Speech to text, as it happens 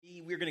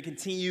we're going to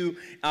continue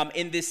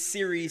in this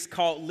series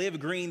called Live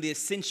Green, the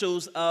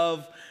Essentials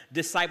of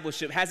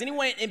Discipleship. Has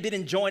anyone been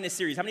enjoying this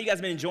series? How many of you guys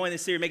have been enjoying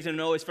this series? Make some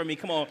noise for me.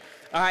 Come on.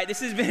 All right,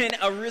 this has been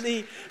a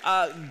really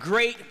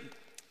great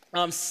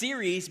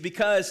series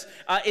because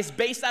it's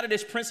based out of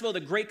this principle,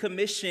 the Great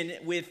Commission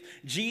with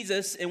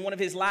Jesus. In one of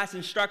his last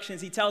instructions,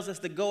 he tells us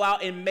to go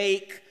out and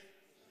make,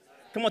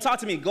 come on, talk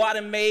to me. Go out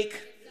and make,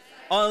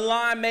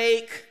 online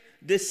make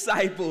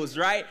disciples,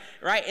 right?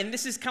 And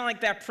this is kind of like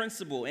that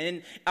principle.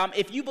 And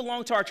if you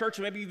belong to our church,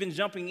 or maybe you've been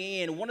jumping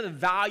in, one of the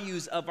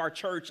values of our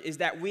church is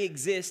that we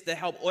exist to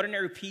help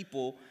ordinary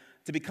people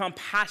to become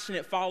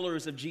passionate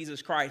followers of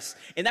Jesus Christ.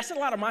 And that's a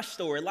lot of my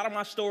story. A lot of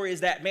my story is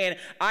that, man,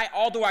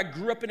 although I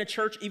grew up in a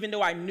church, even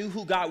though I knew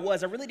who God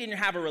was, I really didn't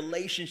have a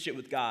relationship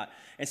with God.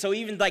 And so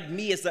even like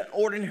me as an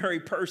ordinary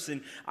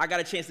person, I got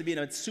a chance to be in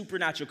a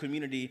supernatural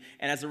community.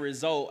 And as a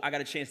result, I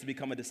got a chance to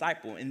become a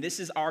disciple. And this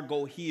is our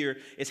goal here,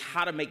 is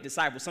how to make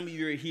disciples. Some of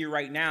you are here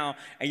right now,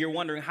 and you're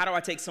wondering, how do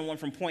I take someone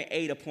from point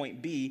A to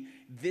point B?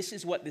 This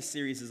is what this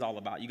series is all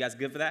about. You guys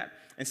good for that?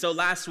 And so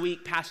last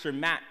week, Pastor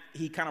Matt,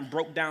 he kind of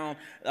broke down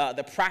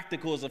the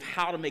practicals of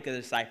how to make a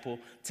disciple.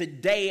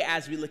 Today,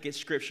 as we look at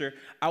Scripture,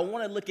 I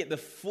want to look at the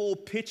full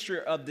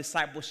picture of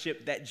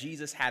discipleship that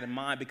Jesus had in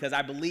mind, because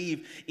I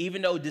believe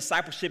even though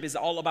discipleship is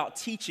all about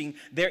teaching,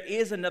 there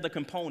is another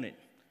component.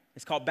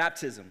 It's called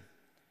baptism.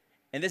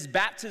 And this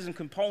baptism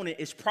component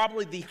is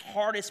probably the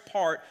hardest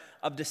part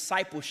of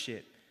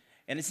discipleship.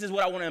 And this is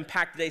what I want to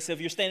unpack today. So if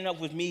you're standing up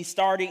with me,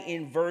 starting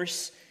in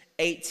verse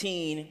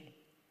 18,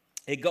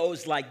 it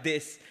goes like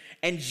this.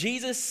 And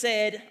Jesus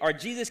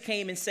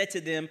came and said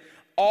to them,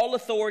 all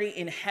authority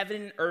in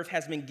heaven and earth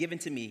has been given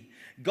to me.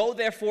 Go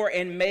therefore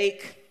and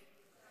make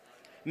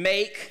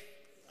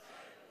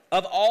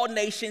of all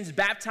nations,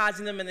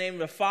 baptizing them in the name of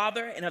the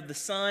Father and of the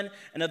Son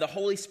and of the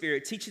Holy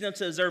Spirit, teaching them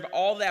to observe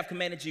all that I've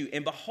commanded you.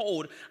 And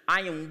behold,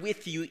 I am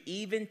with you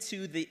even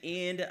to the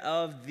end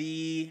of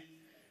the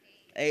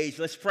age.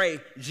 Let's pray.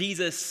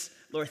 Jesus,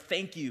 Lord,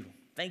 thank you.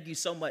 Thank you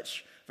so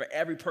much for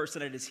every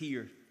person that is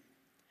here.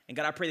 And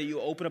God, I pray that you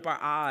open up our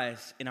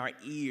eyes and our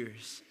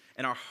ears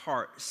and our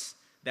hearts,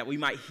 that we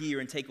might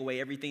hear and take away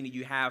everything that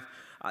you have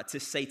to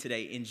say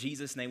today. In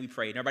Jesus' name we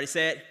pray. And everybody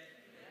said,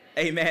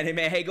 amen,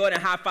 amen. Hey, go ahead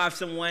and high five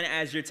someone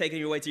as you're taking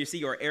your way to your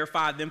seat, or air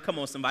five them. Come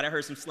on, somebody. I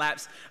heard some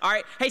slaps. All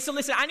right. Hey, so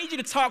listen, I need you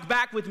to talk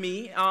back with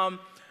me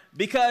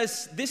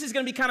because this is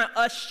going to be kind of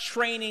us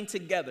training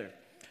together.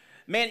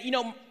 Man, you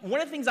know,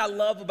 one of the things I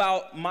love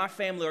about my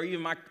family, or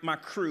even my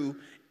crew,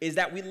 is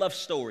that we love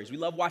stories. We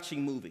love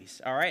watching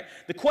movies, all right?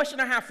 The question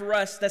I have for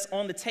us that's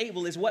on the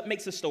table is, what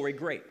makes a story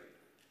great?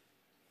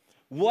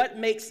 What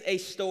makes a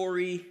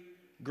story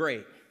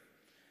great?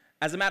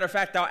 As a matter of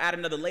fact, I'll add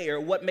another layer.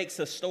 What makes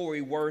a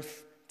story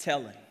worth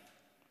telling?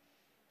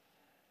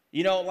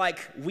 You know, like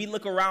we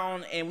look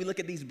around and we look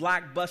at these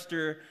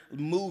blockbuster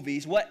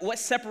movies. What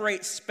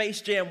separates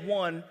Space Jam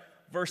 1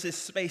 versus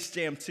Space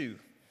Jam 2?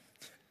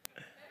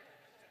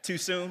 Too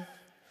soon?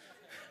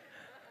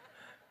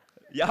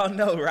 Y'all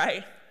know,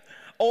 right?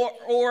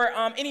 Or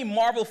any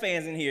Marvel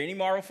fans in here? Any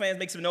Marvel fans?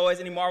 Make some noise.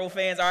 Any Marvel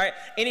fans? All right.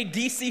 Any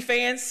DC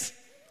fans?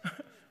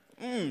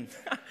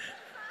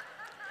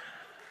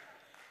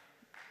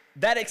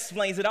 That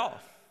explains it all.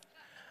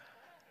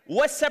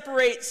 What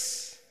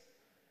separates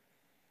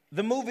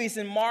the movies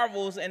in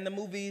Marvels and the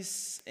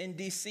movies in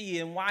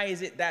DC, and why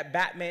is it that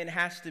Batman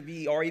has to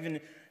be, or even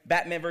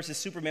Batman versus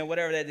Superman,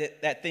 whatever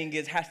that thing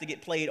is, has to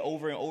get played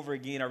over and over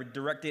again or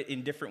directed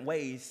in different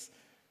ways?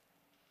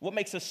 What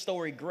makes a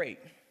story great?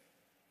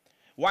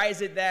 Why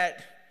is it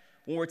that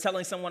when we're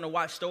telling someone to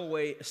watch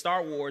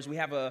Star Wars, we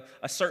have a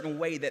certain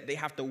way that they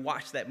have to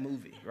watch that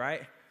movie,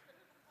 right?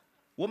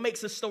 What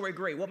makes a story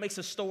great? What makes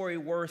a story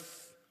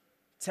worth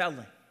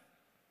telling?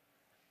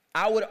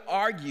 I would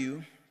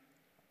argue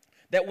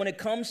that when it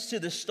comes to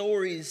the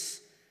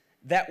stories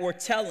that we're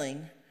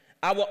telling,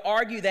 I will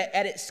argue that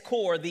at its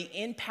core, the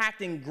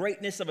impact and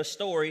greatness of a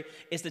story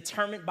is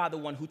determined by the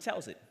one who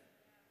tells it.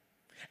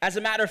 As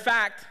a matter of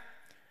fact,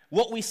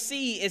 what we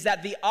see is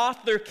that the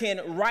author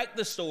can write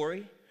the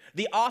story,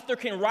 the author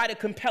can write a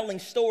compelling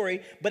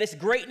story, but its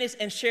greatness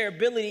and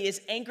shareability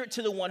is anchored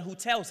to the one who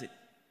tells it.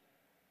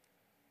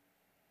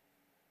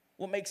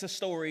 What makes a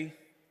story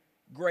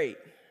great?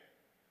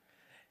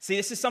 See,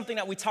 this is something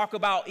that we talk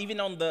about even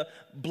on the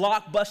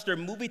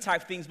blockbuster movie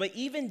type things, but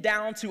even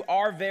down to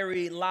our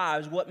very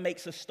lives, what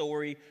makes a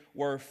story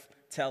worth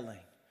telling?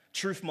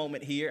 Truth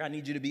moment here. I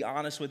need you to be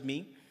honest with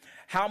me.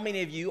 How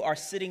many of you are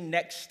sitting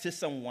next to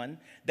someone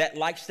that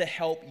likes to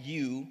help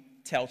you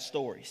tell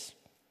stories?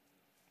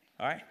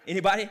 All right,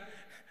 anybody?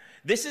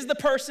 This is the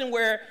person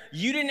where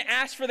you didn't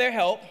ask for their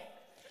help.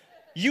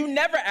 You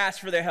never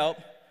asked for their help,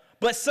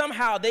 but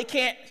somehow they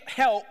can't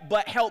help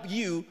but help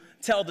you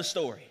tell the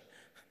story.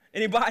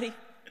 Anybody?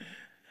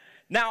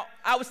 Now,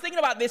 I was thinking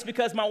about this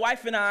because my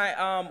wife and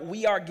I,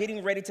 we are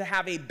getting ready to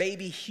have a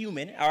baby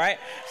human, all right?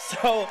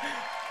 So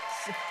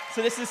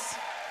this is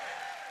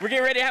We're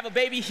getting ready to have a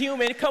baby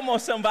human. Come on,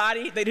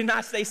 somebody. They did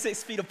not stay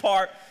 6 feet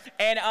apart.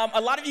 And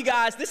a lot of you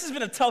guys, this has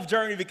been a tough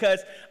journey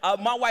because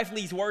my wife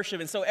leads worship.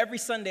 And so every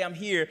Sunday I'm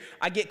here,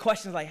 I get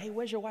questions like, hey,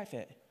 where's your wife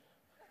at?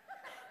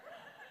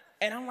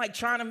 And I'm like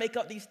trying to make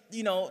up these,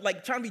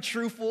 like trying to be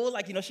truthful.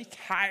 Like, she's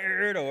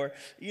tired or,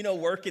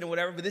 working or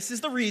whatever. But this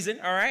is the reason,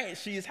 all right?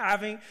 She is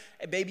having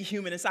a baby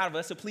human inside of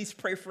us. So please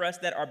pray for us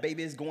that our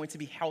baby is going to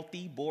be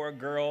healthy, boy or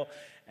girl,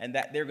 and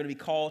that they're going to be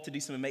called to do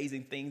some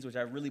amazing things, which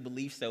I really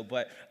believe so.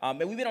 But and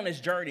we've been on this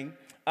journey.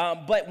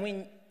 But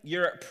when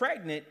you're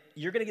pregnant,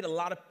 you're going to get a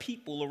lot of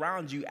people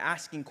around you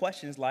asking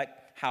questions like,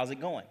 how's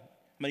it going?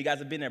 How many of you guys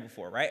have been there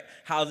before, right?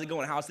 How's it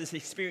going? How's this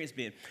experience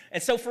been?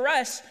 And so for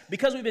us,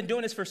 because we've been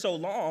doing this for so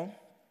long,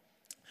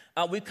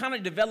 we've kind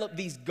of developed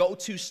these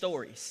go-to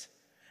stories.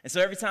 And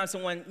so every time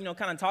someone,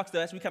 kind of talks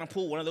to us, we kind of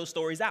pull one of those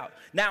stories out.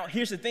 Now,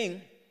 here's the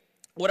thing.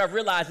 What I've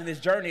realized in this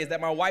journey is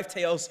that my wife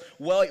tells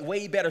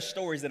way better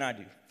stories than I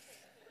do.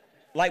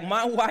 Like,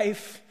 my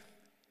wife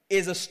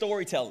is a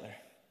storyteller.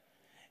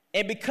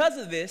 And because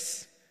of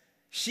this,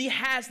 she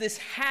has this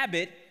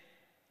habit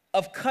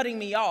of cutting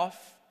me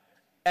off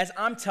as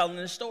I'm telling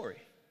the story.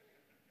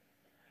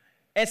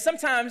 And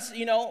sometimes,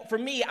 for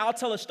me, I'll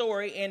tell a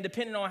story, and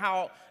depending on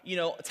how,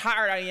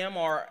 tired I am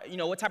or,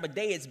 what type of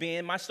day it's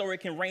been, my story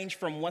can range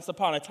from once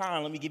upon a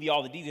time, let me give you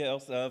all the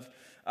details of,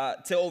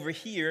 to over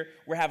here,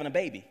 we're having a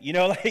baby.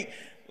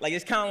 Like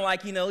it's kind of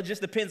like,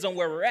 just depends on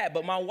where we're at.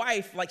 But my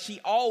wife, like she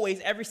always,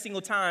 every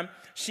single time,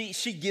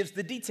 she gives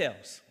the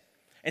details.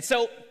 And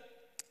so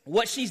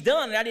what she's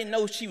done, and I didn't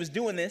know she was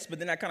doing this, but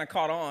then I kind of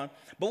caught on.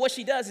 But what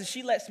she does is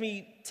she lets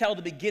me tell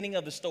the beginning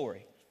of the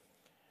story.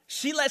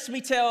 She lets me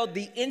tell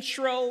the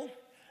intro,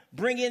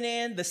 bringing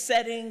in the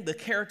setting, the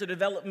character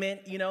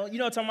development, you know what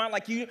I'm talking about?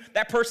 Like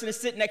that person is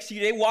sitting next to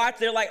you, they watch,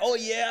 they're like, oh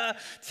yeah,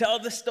 tell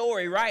the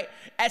story, right?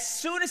 As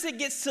soon as it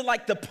gets to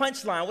like the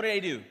punchline, what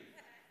do?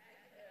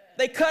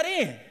 They cut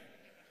in.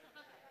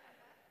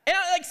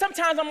 And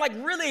sometimes I'm like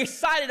really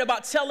excited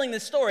about telling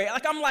this story.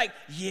 Like I'm like,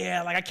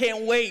 yeah, like I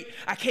can't wait.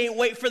 I can't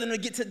wait for them to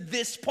get to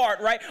this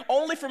part, right?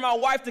 Only for my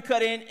wife to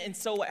cut in. And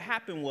so what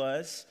happened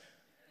was,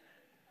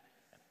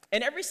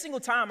 and every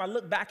single time I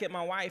look back at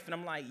my wife and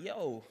I'm like,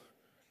 yo,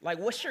 like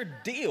what's your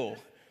deal?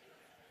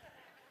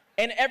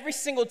 And every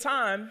single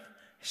time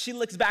she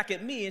looks back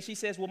at me and she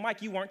says, well,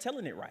 Mike, you weren't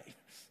telling it right.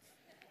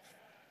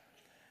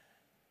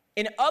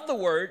 In other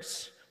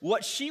words,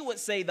 what she would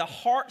say, the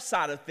heart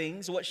side of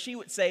things, what she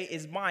would say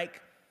is,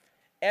 Mike,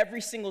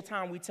 every single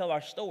time we tell our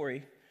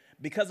story,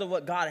 because of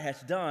what God has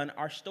done,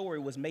 our story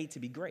was made to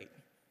be great.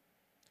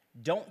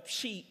 Don't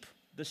cheap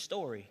the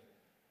story.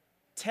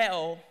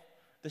 Tell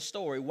the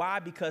story. Why?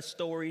 Because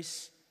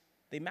stories,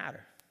 they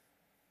matter.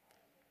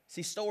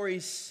 See,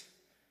 stories,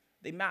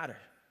 they matter.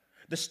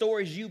 The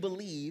stories you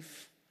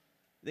believe,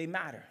 they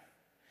matter.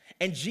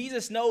 And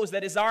Jesus knows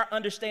that it's our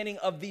understanding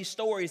of these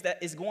stories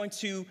that is going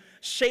to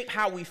shape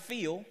how we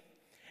feel.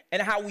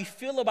 And how we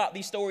feel about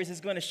these stories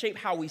is going to shape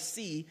how we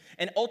see.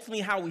 And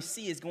ultimately, how we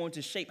see is going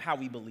to shape how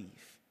we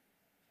believe.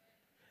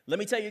 Let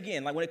me tell you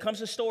again, like when it comes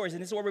to stories,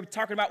 and this is what we're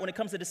talking about when it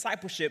comes to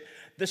discipleship,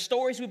 the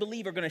stories we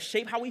believe are going to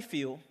shape how we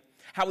feel.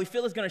 How we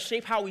feel is going to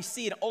shape how we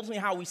see. And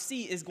ultimately, how we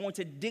see is going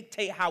to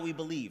dictate how we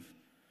believe.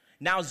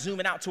 Now,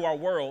 zooming out to our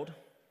world,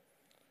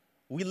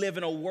 we live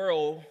in a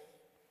world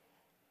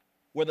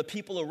where the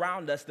people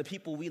around us, the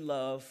people we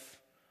love,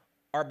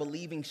 are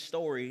believing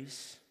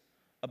stories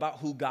about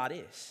who God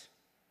is.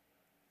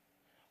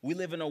 We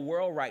live in a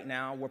world right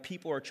now where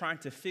people are trying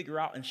to figure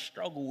out and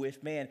struggle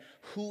with, man,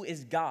 who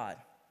is God?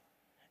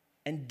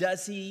 And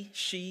does he,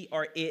 she,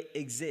 or it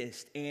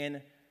exist?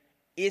 And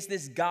is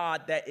this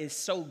God that is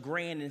so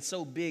grand and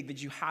so big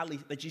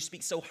that you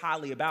speak so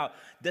highly about,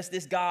 does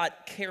this God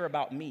care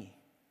about me?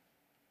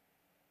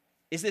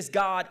 Is this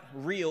God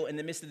real in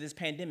the midst of this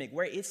pandemic?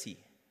 Where is he?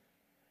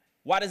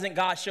 Why doesn't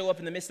God show up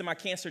in the midst of my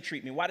cancer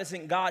treatment? Why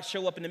doesn't God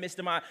show up in the midst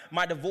of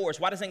my divorce?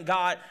 Why doesn't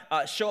God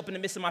show up in the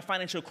midst of my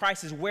financial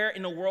crisis? Where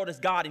in the world is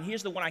God? And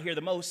here's the one I hear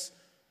the most.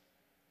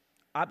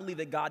 I believe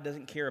that God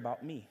doesn't care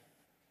about me.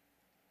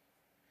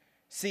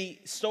 See,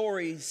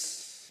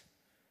 stories,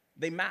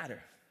 they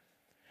matter.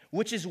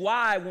 Which is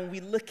why when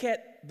we look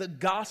at the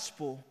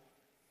gospel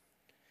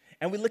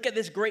and we look at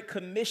this great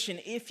commission,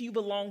 if you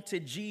belong to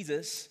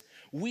Jesus,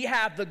 we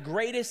have the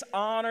greatest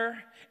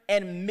honor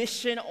and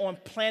mission on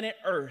planet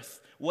Earth.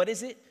 What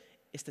is it?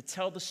 It's to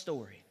tell the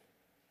story.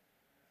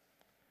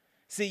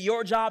 See,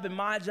 your job and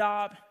my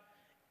job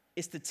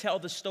is to tell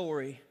the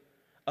story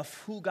of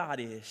who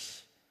God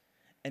is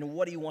and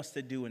what he wants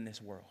to do in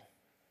this world.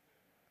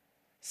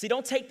 See,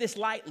 don't take this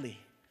lightly.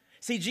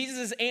 See,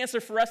 Jesus' answer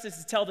for us is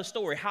to tell the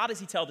story. How does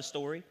he tell the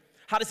story?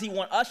 How does he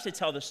want us to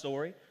tell the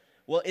story?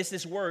 Well, it's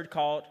this word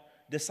called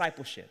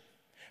discipleship.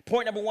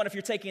 Point number one, if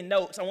you're taking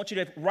notes, I want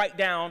you to write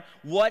down,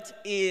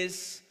 what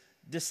is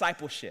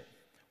discipleship?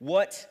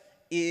 What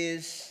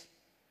is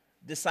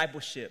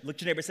discipleship? Look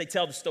at your neighbor and say,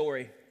 tell the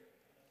story.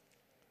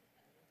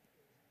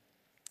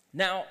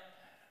 Now,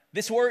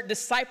 this word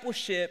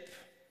discipleship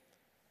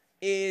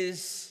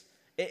is,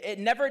 it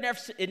never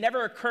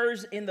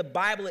occurs in the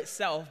Bible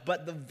itself,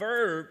 but the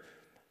verb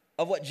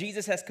of what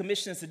Jesus has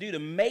commissioned us to do, to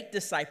make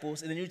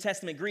disciples in the New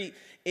Testament Greek,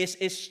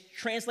 is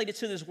translated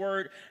to this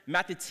word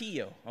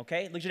matheteo,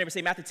 okay? Look at your neighbor,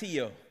 say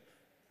matheteo.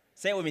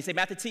 Say it with me, say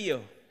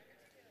matheteo.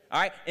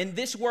 All right, and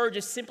this word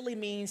just simply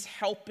means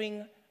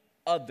helping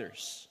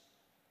others.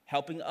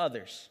 Helping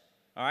others,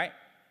 all right?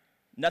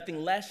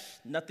 Nothing less,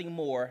 nothing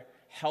more,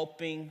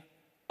 helping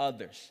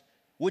others.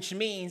 Which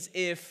means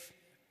if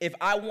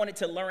I wanted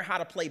to learn how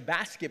to play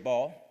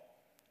basketball,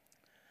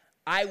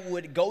 I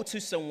would go to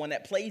someone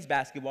that plays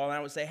basketball and I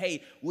would say,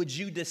 hey, would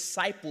you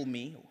disciple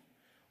me?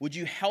 Would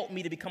you help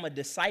me to become a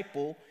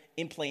disciple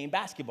in playing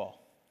basketball?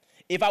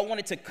 If I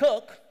wanted to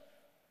cook,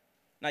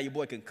 now your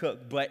boy can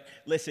cook, but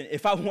listen,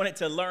 if I wanted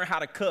to learn how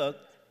to cook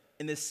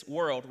in this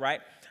world,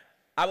 right,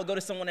 I would go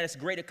to someone that's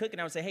great at cooking.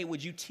 I would say, hey,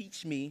 would you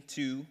teach me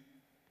to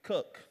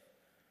cook?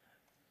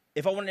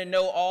 If I wanted to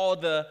know all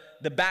the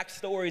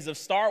backstories of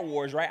Star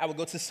Wars, right, I would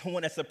go to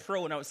someone that's a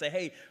pro and I would say,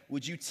 hey,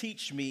 would you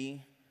teach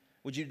me,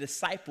 would you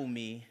disciple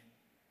me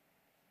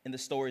in the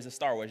stories of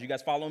Star Wars? You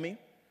guys follow me?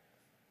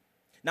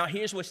 Now,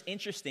 here's what's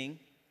interesting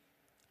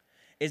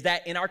is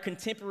that in our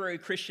contemporary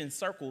Christian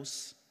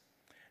circles,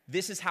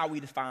 this is how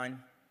we define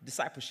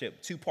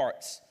discipleship, 2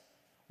 parts.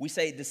 We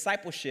say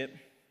discipleship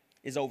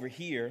is over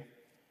here,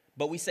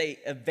 but we say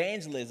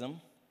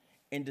evangelism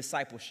and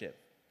discipleship.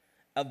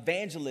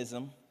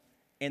 Evangelism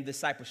and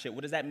discipleship.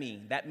 What does that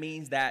mean? That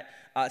means that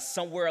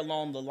somewhere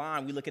along the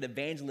line, we look at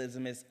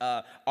evangelism as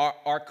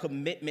our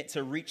commitment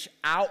to reach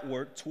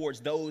outward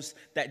towards those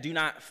that do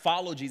not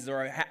follow Jesus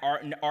or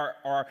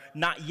are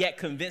not yet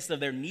convinced of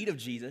their need of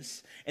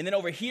Jesus. And then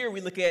over here,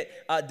 we look at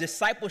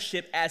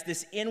discipleship as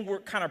this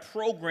inward kind of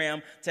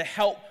program to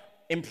help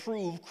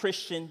improve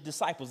Christian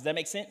disciples. Does that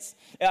make sense?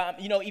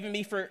 Even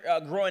me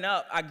growing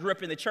up, I grew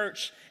up in the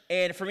church.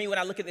 And for me, when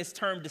I look at this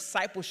term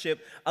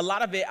discipleship, a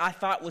lot of it I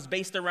thought was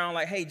based around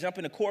like, hey, jump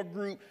in a core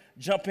group,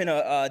 jump in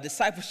a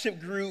discipleship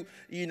group,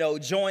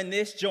 join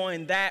this,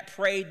 join that,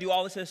 pray, do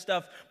all this other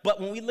stuff. But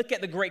when we look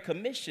at the Great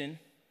Commission,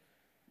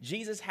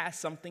 Jesus has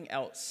something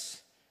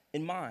else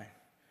in mind.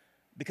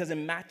 Because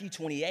in Matthew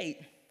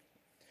 28,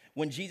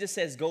 when Jesus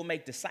says, go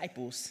make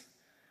disciples,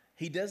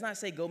 he does not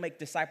say go make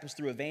disciples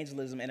through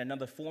evangelism and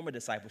another form of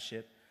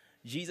discipleship.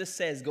 Jesus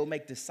says go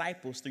make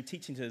disciples through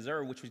teaching to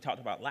observe, which we talked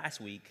about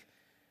last week,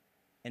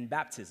 and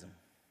baptism.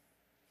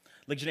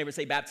 Look at your neighbor,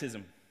 say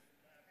baptism.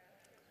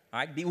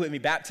 All right, be with me,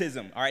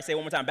 baptism. All right, say it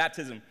one more time,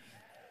 baptism.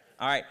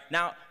 All right,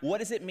 now what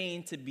does it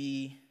mean to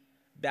be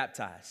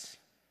baptized?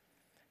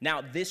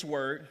 Now this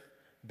word,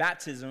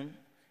 baptism,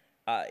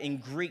 in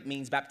Greek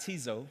means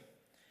baptizo,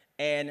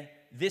 and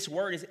this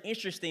word is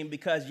interesting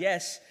because,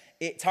 yes,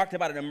 it talked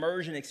about an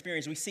immersion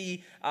experience. We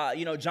see,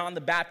 John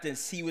the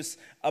Baptist, he was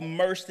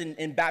immersed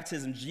in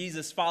baptism.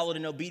 Jesus followed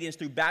in obedience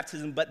through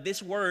baptism. But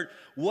this word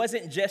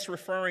wasn't just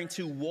referring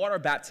to water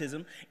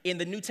baptism. In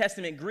the New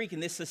Testament Greek, in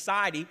this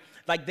society,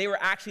 like they were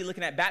actually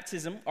looking at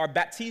baptism or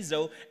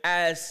baptizo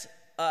as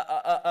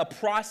a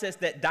process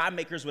that dye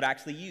makers would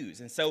actually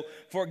use. And so,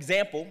 for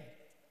example,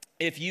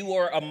 if you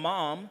were a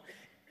mom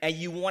and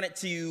you wanted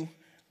to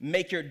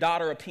make your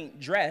daughter a pink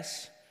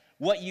dress,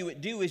 what you would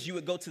do is you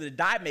would go to the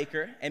dye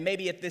maker, and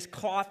maybe if this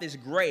cloth is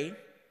gray,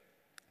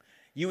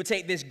 you would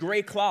take this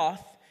gray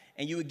cloth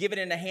and you would give it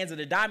in the hands of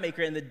the dye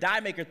maker, and the dye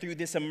maker, through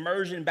this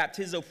immersion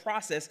baptizo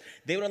process,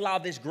 they would allow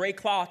this gray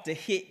cloth to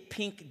hit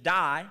pink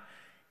dye.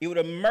 It would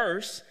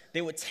immerse,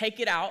 they would take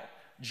it out,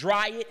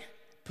 dry it,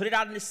 put it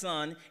out in the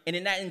sun, and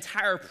in that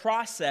entire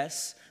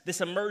process,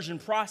 this immersion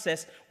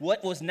process,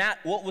 what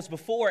was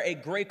before a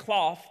gray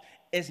cloth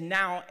is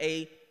now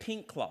a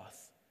pink cloth.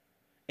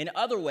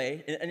 Another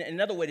way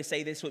to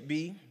say this would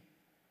be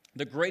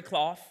the gray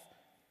cloth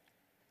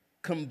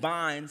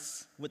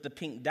combines with the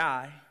pink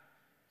dye,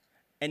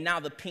 and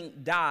now the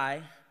pink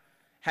dye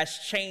has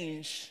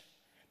changed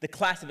the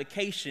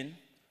classification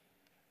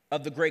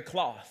of the gray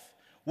cloth,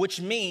 which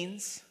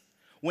means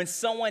when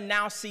someone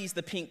now sees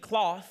the pink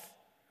cloth,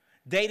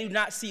 they do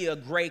not see a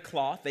gray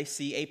cloth, they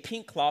see a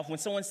pink cloth. When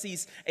someone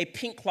sees a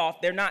pink cloth,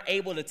 they're not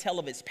able to tell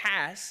of its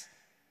past.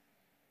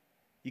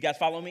 You guys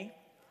follow me?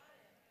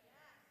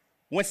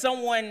 When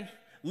someone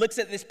looks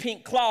at this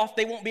pink cloth,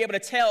 they won't be able to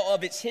tell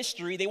of its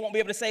history. They won't be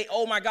able to say,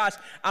 oh my gosh,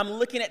 I'm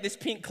looking at this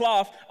pink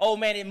cloth. Oh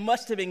man, it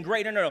must have been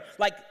great. No.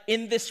 Like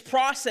in this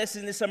process,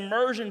 in this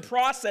immersion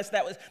process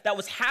that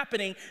was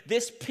happening,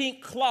 this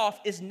pink cloth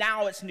is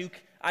now its new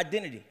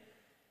identity.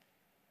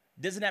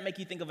 Doesn't that make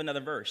you think of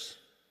another verse?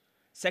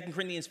 2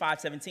 Corinthians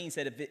 5:17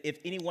 said, if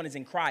anyone is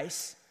in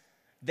Christ,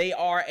 they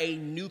are a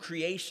new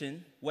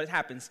creation. What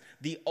happens?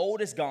 The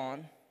old is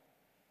gone,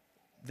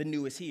 the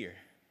new is here.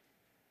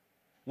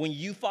 When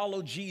you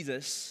follow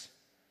Jesus,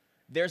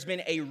 there's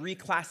been a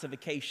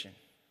reclassification.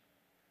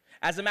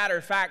 As a matter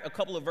of fact, a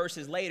couple of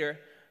verses later,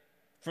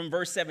 from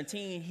verse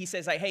 17, he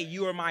says, like, hey,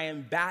 you are my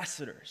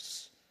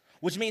ambassadors,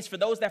 which means for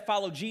those that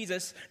follow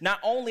Jesus, not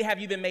only have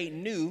you been made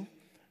new,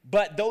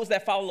 but those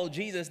that follow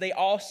Jesus, they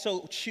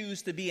also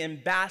choose to be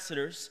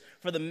ambassadors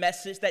for the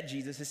message that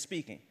Jesus is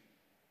speaking.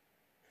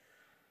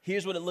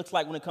 Here's what it looks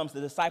like when it comes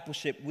to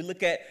discipleship. We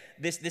look at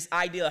this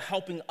idea of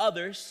helping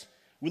others.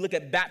 We look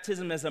at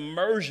baptism as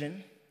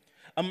immersion.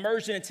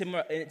 Immersion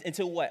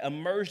into what?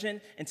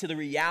 Immersion into the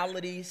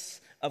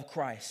realities of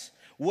Christ.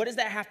 What does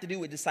that have to do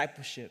with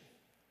discipleship?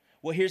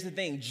 Well, here's the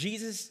thing.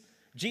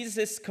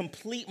 Jesus'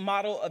 complete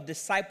model of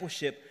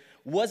discipleship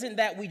wasn't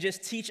that we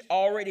just teach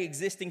already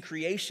existing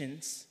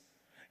creations.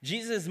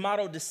 Jesus'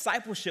 model of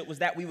discipleship was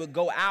that we would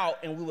go out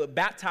and we would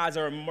baptize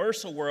or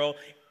immerse a world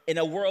in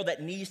a world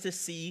that needs to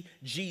see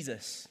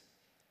Jesus.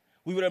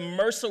 We would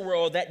immerse a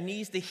world that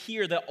needs to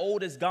hear the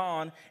old is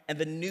gone and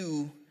the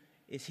new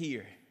is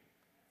here.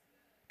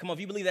 Come on,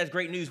 if you believe that's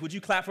great news, would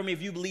you clap for me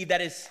if you believe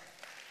that is?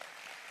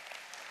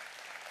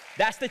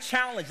 That's the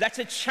challenge. That's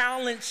a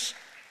challenge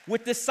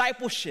with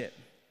discipleship.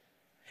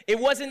 It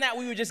wasn't that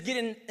we would just get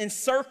in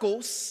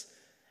circles.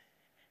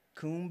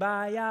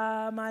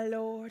 Kumbaya, my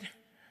Lord.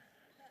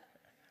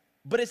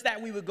 But it's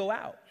that we would go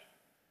out.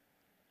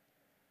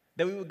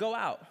 That we would go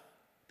out.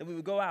 That we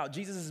would go out.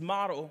 Jesus'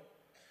 model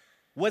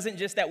wasn't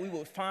just that we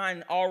would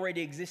find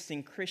already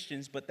existing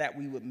Christians, but that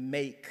we would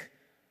make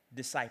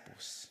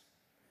disciples.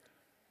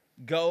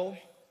 Go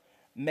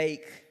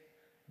make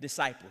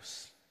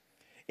disciples.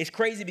 It's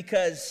crazy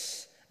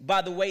because,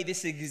 by the way, this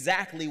is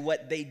exactly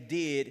what they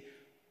did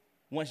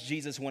once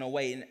Jesus went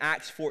away. In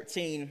Acts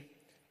 14,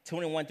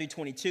 21 through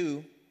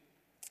 22,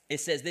 it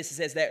says this. It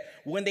says that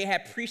when they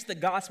had preached the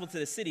gospel to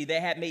the city, they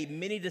had made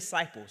many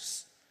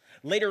disciples.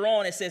 Later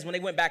on, it says when they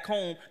went back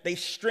home, they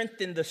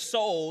strengthened the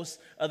souls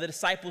of the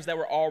disciples that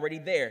were already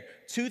there.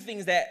 Two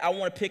things that I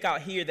want to pick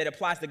out here that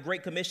applies to the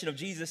Great Commission of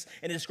Jesus,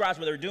 and it describes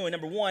what they were doing.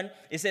 Number one,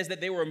 it says that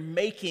they were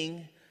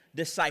making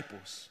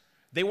disciples.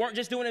 They weren't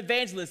just doing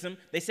evangelism.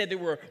 They said they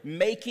were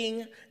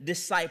making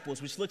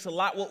disciples, which looks a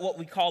lot like what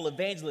we call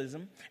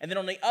evangelism. And then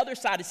on the other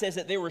side, it says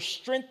that they were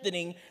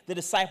strengthening the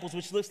disciples,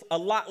 which looks a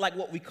lot like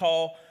what we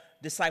call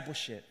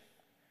discipleship.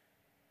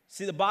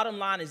 See, the bottom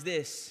line is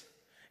this.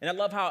 And I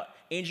love how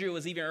Andrea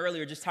was even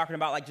earlier just talking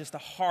about like just the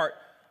heart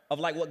of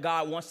like what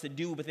God wants to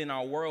do within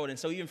our world. And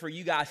so even for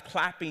you guys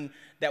clapping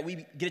that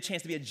we get a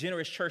chance to be a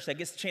generous church that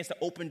gets a chance to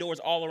open doors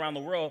all around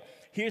the world,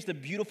 here's the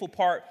beautiful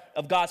part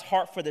of God's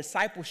heart for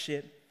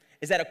discipleship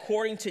is that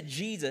according to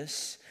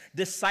Jesus,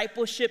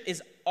 discipleship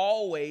is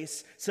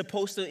always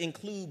supposed to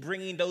include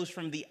bringing those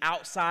from the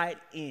outside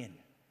in.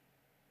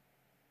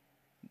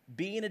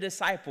 Being a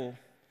disciple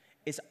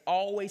is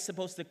always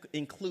supposed to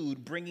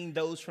include bringing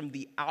those from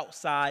the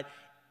outside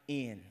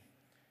in.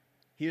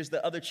 Here's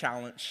the other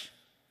challenge.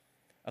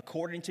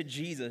 According to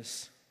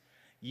Jesus,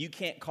 you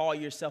can't call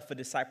yourself a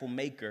disciple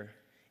maker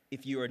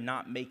if you are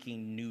not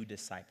making new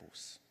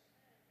disciples.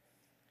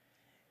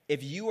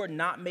 If you are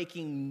not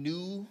making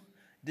new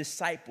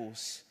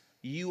disciples,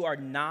 you are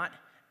not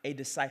a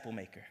disciple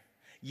maker.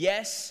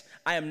 Yes,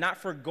 I am not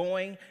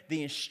forgoing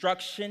the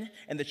instruction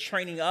and the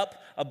training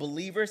up of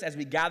believers as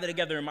we gather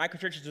together in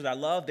microchurches, which I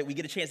love, that we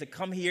get a chance to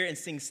come here and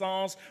sing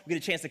songs. We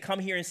get a chance to come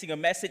here and sing a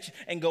message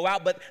and go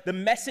out. But the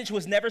message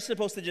was never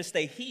supposed to just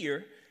stay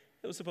here.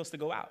 It was supposed to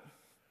go out.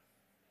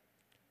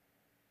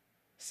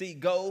 See,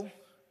 go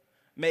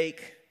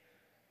make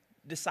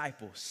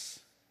disciples.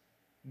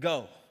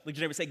 Go. Look at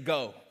your neighbor, say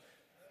go.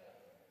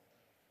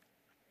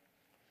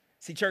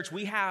 See, church,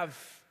 we have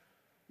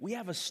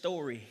a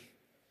story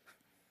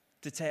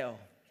to tell.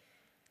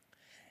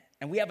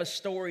 And we have a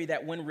story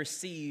that when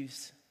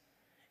received,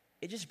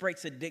 it just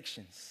breaks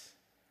addictions.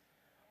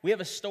 We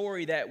have a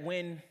story that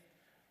when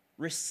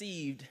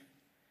received,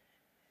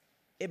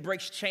 it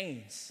breaks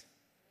chains.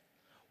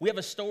 We have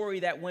a story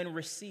that when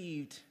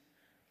received,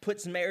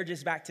 puts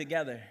marriages back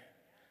together.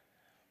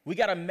 We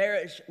got a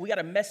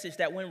message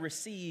that when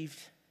received,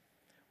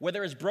 where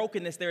there is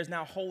brokenness, there is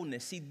now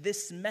wholeness. See,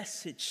 this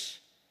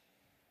message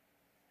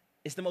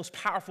is the most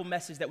powerful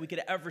message that we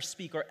could ever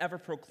speak or ever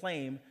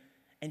proclaim.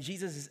 And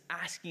Jesus is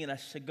asking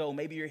us to go.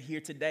 Maybe you're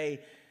here today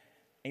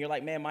and you're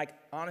like, man, Mike,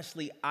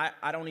 honestly,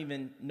 I don't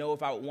even know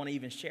if I would want to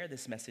even share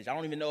this message. I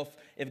don't even know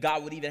if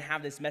God would even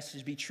have this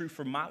message be true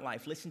for my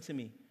life. Listen to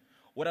me.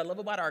 What I love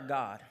about our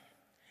God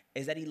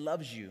is that he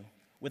loves you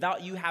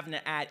without you having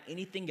to add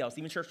anything else,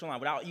 even Church Online,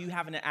 without you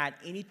having to add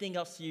anything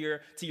else to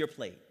your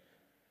plate.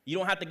 You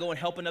don't have to go and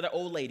help another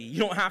old lady. You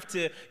don't have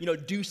to,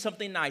 do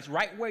something nice.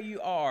 Right where you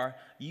are,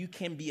 you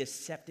can be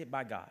accepted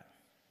by God.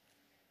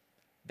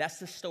 That's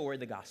the story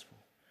of the gospel.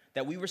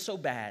 That we were so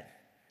bad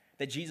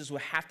that Jesus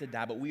would have to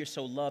die, but we are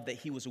so loved that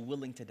he was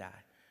willing to die.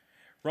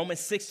 Romans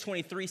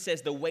 6:23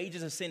 says, the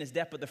wages of sin is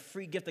death, but the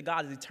free gift of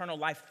God is eternal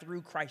life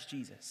through Christ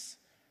Jesus.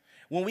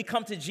 When we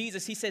come to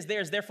Jesus, he says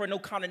there is therefore no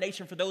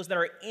condemnation for those that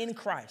are in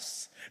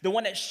Christ. The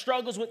one that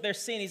struggles with their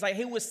sin. He's like,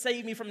 he will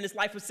save me from this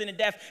life of sin and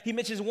death. He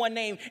mentions one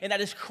name, and that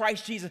is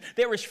Christ Jesus.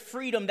 There is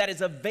freedom that is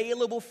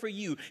available for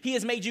you. He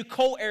has made you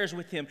co-heirs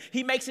with him.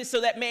 He makes it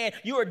so that, man,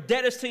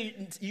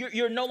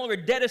 you're no longer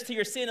debtors to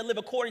your sin and live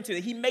according to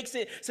it. He makes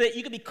it so that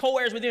you can be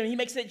co-heirs with him. He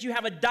makes it that you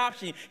have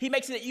adoption. He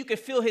makes it that you can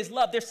feel his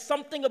love. There's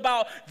something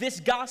about this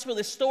gospel,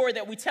 this story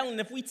that we tell,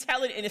 and if we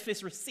tell it and if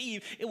it's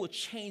received, it will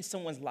change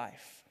someone's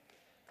life.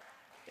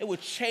 It will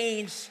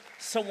change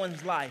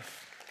someone's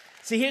life.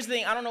 See, here's the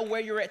thing. I don't know where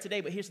you're at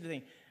today, but here's the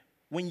thing.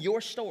 When your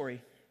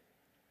story,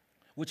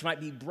 which might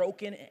be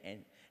broken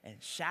and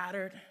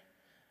shattered,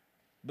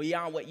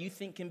 beyond what you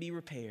think can be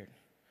repaired.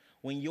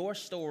 When your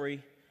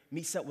story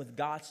meets up with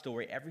God's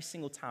story, every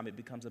single time it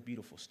becomes a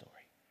beautiful story.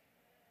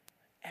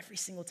 Every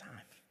single time.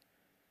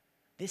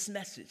 This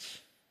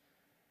message,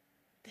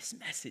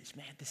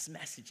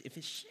 if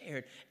it's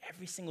shared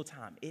every single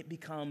time, it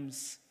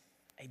becomes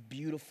a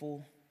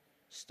beautiful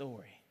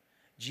story.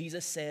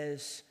 Jesus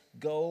says,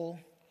 go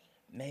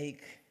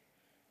make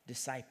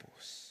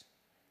disciples.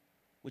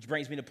 Which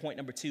brings me to point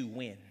number 2,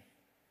 when.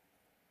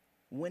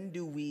 When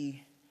do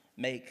we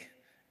make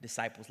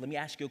disciples? Let me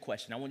ask you a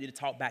question. I want you to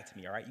talk back to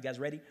me, all right? You guys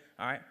ready?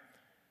 All right?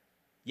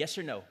 Yes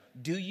or no?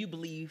 Do you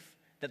believe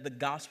that the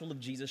gospel of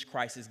Jesus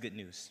Christ is good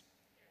news?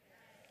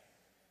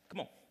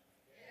 Come on.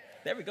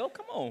 There we go.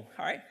 Come on.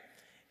 All right.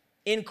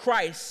 In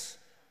Christ,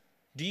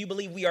 do you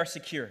believe we are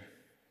secure?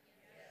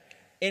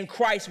 In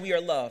Christ, we are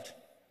loved.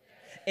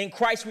 In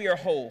Christ, we are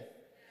whole.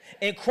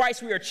 In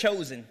Christ, we are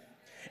chosen.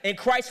 In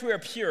Christ, we are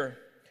pure.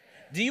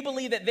 Do you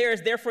believe that there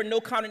is therefore no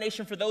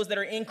condemnation for those that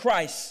are in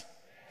Christ?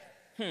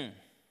 So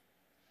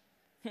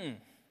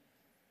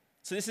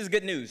this is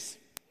good news.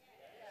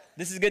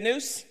 This is good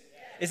news?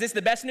 Is this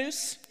the best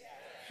news?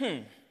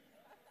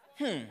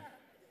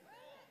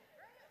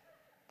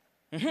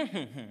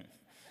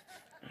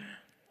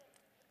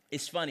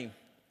 It's funny.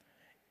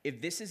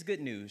 If this is good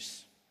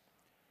news,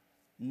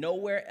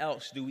 nowhere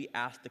else do we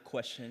ask the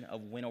question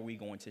of when are we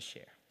going to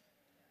share.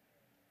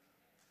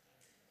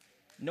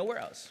 Nowhere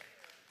else.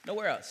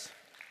 Nowhere else.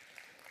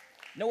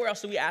 Nowhere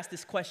else do we ask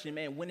this question,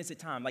 man, when is it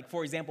time? Like,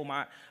 for example,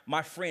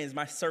 my friends,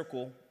 my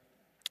circle,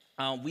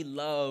 we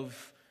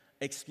love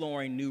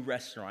exploring new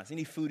restaurants.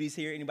 Any foodies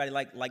here? Anybody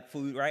like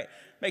food, right?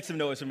 Make some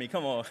noise for me.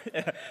 Come on.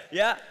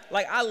 Yeah?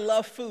 Like, I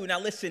love food. Now,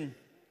 listen,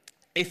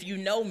 if you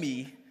know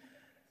me,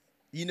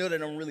 you know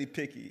that I'm really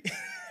picky.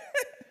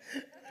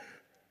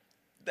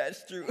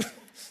 That's true.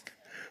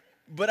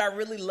 But I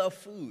really love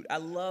food. I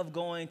love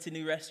going to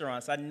new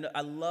restaurants. I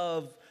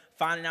love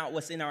finding out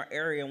what's in our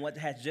area and what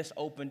has just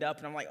opened up.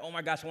 And I'm like, oh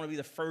my gosh, I want to be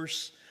the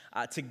first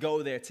to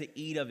go there, to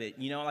eat of it.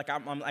 You know, like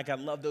I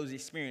love those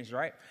experiences,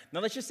 right? Now,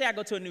 let's just say I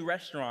go to a new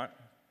restaurant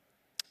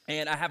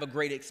and I have a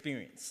great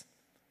experience,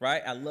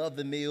 right? I love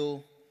the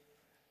meal.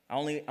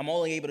 I'm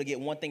only able to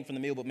get one thing from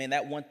the meal, but man,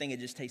 that one thing, it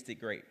just tasted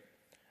great.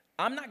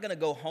 I'm not going to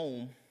go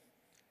home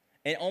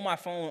and on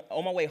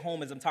my way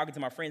home as I'm talking to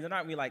my friends, I'm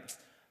not really like,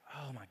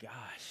 oh my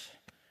gosh,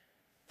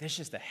 there's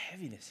just a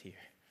heaviness here.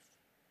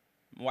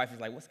 My wife was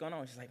like, what's going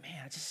on? She's like,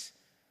 man,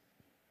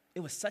 it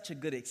was such a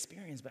good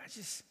experience, but I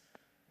just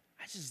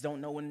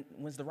don't know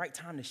when's the right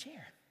time to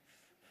share.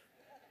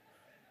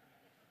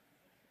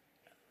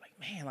 Like,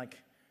 man,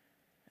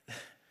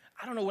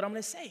 I don't know what I'm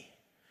going to say.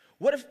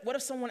 What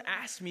if someone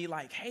asked me,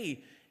 like,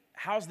 hey,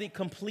 how's the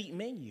complete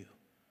menu?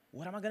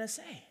 What am I going to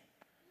say?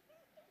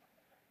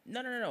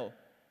 No.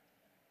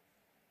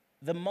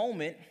 The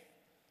moment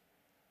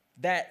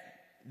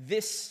that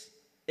this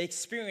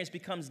experience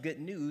becomes good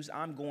news,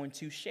 I'm going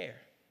to share.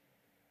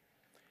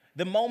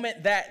 The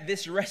moment that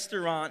this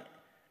restaurant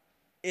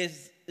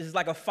is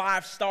like a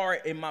 5-star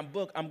in my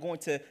book, I'm going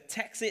to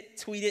text it,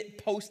 tweet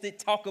it, post it,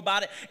 talk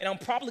about it, and I'm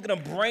probably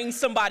going to bring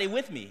somebody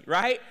with me,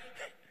 right?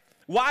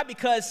 Why?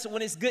 Because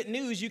when it's good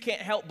news, you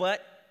can't help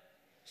but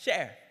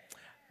share.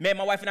 Man,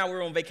 my wife and I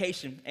were on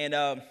vacation,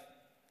 and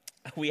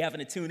we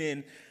happened to tune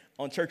in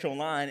on Church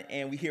Online,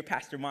 and we hear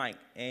Pastor Mike.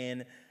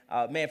 And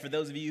man, for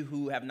those of you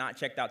who have not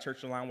checked out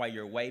Church Online while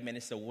you're away, man,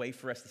 it's a way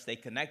for us to stay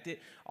connected.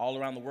 All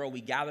around the world we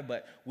gather,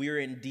 but we were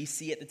in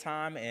D.C. at the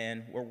time,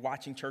 and we're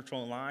watching Church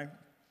Online.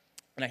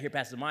 And I hear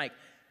Pastor Mike,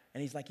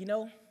 and he's like, you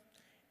know,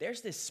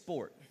 there's this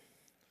sport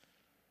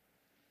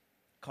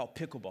called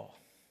pickleball.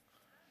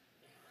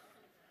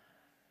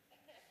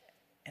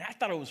 And I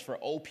thought it was for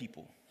old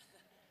people.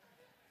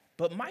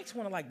 But Mike's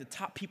one of the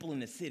top people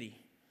in the city.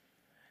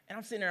 And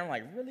I'm sitting there, I'm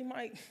like, really,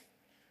 Mike?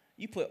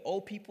 You put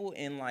old people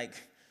in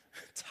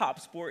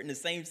top sport in the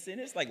same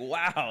sentence? Like,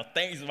 wow,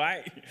 thanks,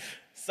 Mike.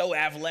 So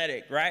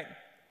athletic, right?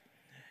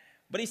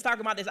 But he's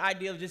talking about this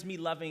idea of just me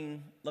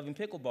loving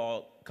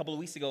pickleball. A couple of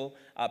weeks ago,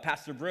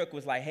 Pastor Brooke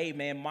was like, hey,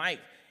 man, Mike,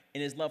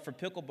 in his love for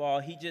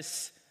pickleball, he's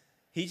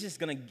just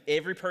going to,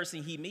 every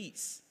person he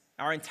meets,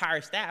 our entire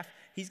staff,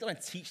 he's going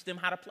to teach them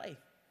how to play.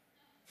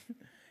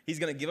 He's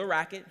going to give a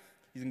racket,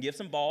 he's going to give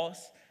some balls,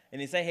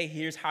 and then say, hey,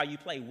 here's how you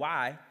play.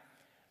 Why?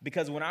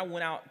 Because when I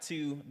went out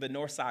to the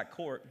Northside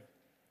Court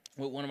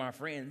with one of my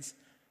friends,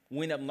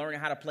 we ended up learning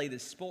how to play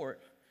this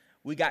sport.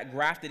 We got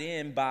grafted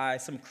in by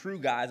some crew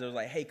guys that was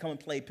like, hey, come and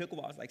play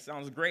pickleball. I was like,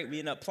 sounds great. We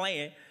ended up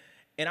playing.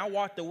 And I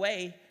walked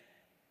away,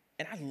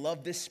 and I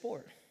loved this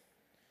sport.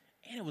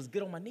 And it was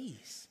good on my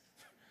knees.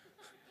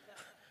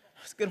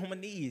 It was good on my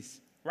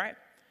knees, right?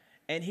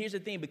 And here's the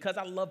thing. Because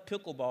I love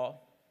pickleball,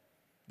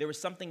 there was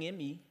something in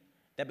me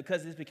that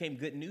because this became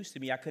good news to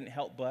me, I couldn't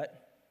help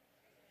but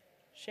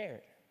share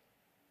it.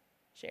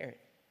 Share it.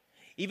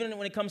 Even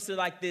when it comes to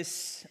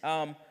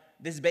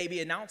this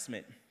baby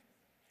announcement,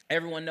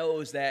 everyone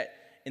knows that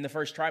in the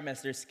first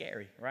trimester it's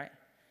scary, right?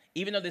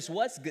 Even though this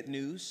was good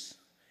news,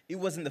 it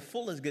wasn't the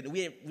fullest good.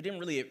 We didn't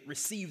really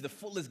receive the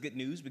fullest good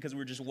news because we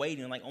were just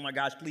waiting, like, oh my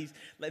gosh, please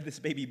let this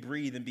baby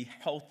breathe and be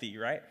healthy,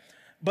 right?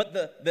 But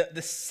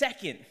the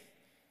second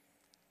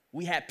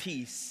we had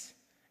peace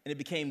and it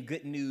became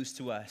good news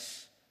to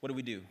us, what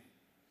do?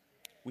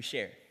 We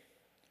share it.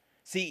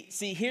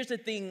 See, here's the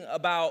thing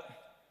about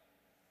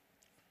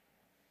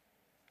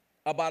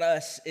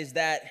us is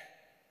that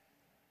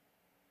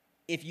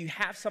if you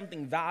have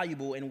something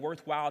valuable and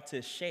worthwhile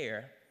to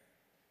share,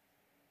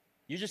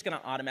 you're just going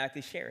to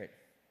automatically share it.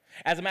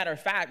 As a matter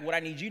of fact, what I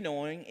need you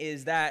knowing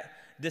is that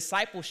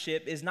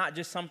discipleship is not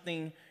just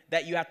something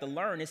that you have to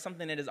learn, it's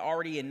something that is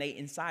already innate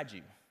inside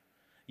you.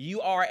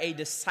 You are a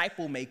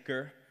disciple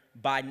maker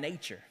by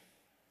nature.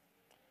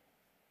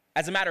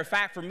 As a matter of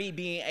fact, for me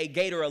being a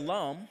Gator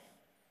alum,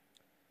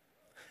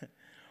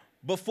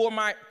 before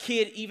my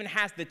kid even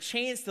has the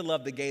chance to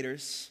love the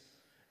Gators,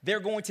 they're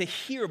going to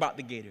hear about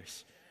the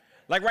Gators.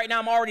 Like right now,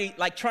 I'm already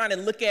like trying to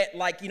look at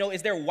like,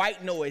 is there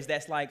white noise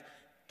that's like,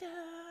 da,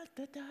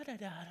 da, da, da, da,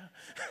 da.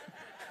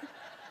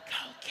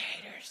 Go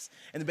Gators.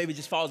 And the baby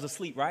just falls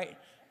asleep, right?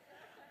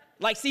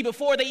 Like, see,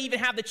 before they even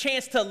have the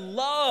chance to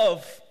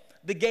love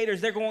the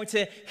Gators, they're going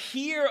to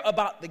hear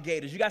about the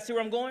Gators. You guys see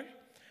where I'm going?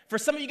 For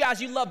some of you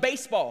guys, you love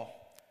baseball.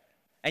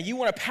 And you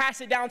want to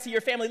pass it down to your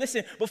family.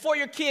 Listen, before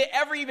your kid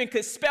ever even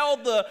could spell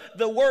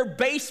the word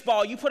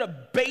baseball, you put a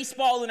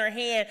baseball in their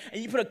hand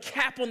and you put a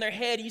cap on their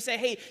head and you say,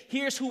 hey,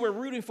 here's who we're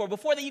rooting for.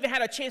 Before they even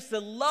had a chance to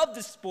love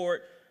the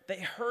sport, they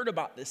heard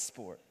about this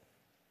sport.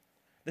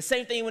 The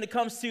same thing when it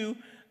comes to,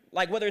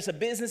 like, whether it's a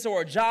business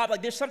or a job,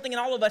 like there's something in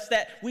all of us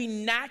that we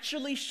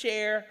naturally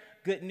share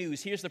good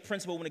news. Here's the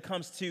principle when it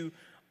comes to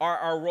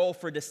our role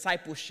for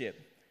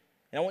discipleship.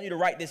 And I want you to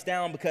write this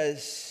down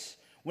because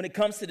when it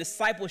comes to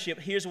discipleship,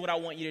 here's what I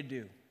want you to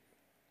do.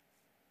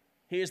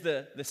 Here's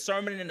the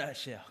sermon in a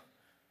nutshell.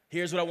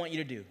 Here's what I want you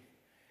to do.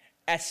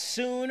 As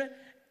soon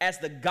as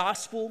the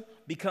gospel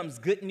becomes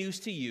good news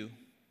to you,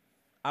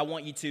 I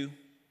want you to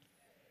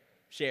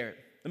share it.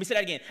 Let me say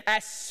that again.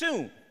 As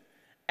soon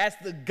as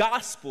the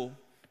gospel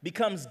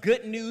becomes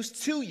good news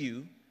to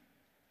you,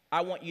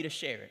 I want you to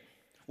share it.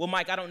 Well,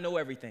 Mike, I don't know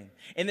everything.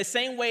 In the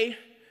same way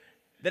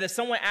that if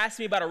someone asked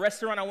me about a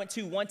restaurant I went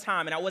to one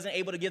time and I wasn't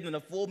able to give them the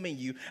full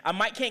menu,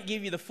 can't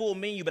give you the full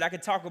menu, but I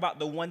could talk about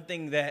the one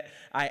thing that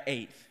I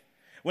ate.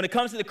 When it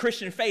comes to the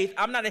Christian faith,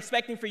 I'm not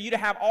expecting for you to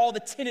have all the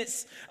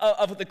tenets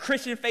of the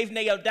Christian faith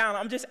nailed down.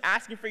 I'm just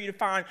asking for you to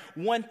find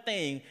one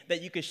thing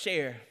that you could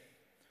share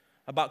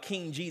about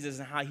King Jesus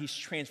and how he's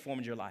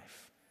transformed your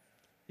life.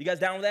 You guys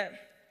down with that?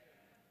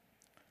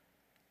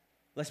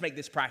 Let's make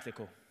this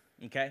practical,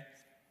 okay?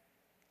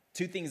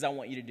 2 things I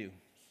want you to do.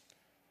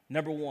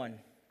 Number 1,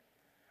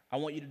 I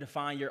want you to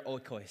define your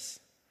oikos,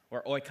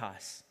 or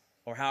oikos,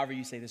 or however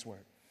you say this word.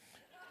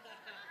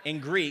 In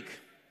Greek,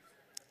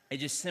 it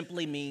just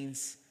simply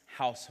means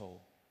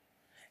household.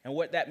 And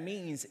what that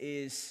means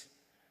is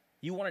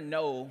you want to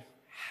know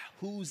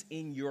who's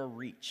in your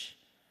reach.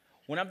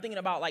 When I'm thinking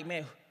about like,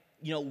 man,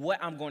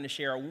 what I'm going to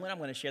share or when I'm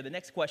going to share, the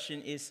next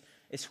question is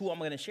who I'm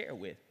going to share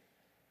with.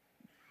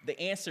 The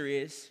answer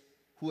is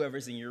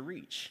whoever's in your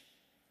reach.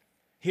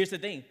 Here's the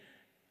thing.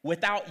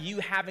 Without you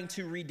having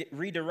to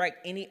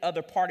redirect any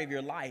other part of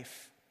your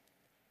life,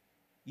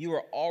 you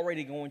are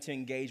already going to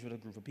engage with a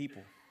group of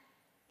people.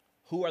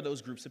 Who are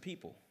those groups of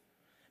people?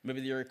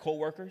 Maybe they're your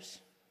coworkers.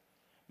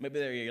 Maybe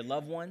they're your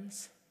loved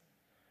ones.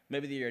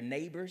 Maybe they're your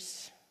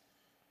neighbors.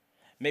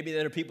 Maybe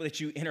they're the people that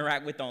you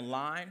interact with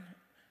online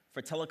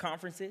for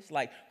teleconferences.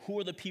 Like, who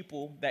are the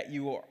people that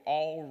you are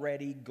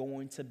already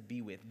going to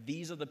be with?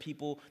 These are the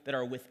people that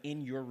are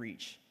within your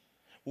reach.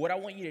 What I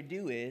want you to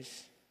do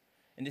is,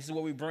 and this is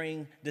where we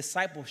bring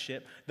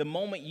discipleship, the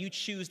moment you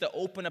choose to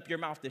open up your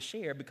mouth to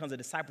share becomes a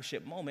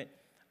discipleship moment.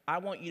 I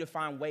want you to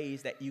find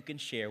ways that you can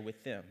share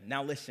with them.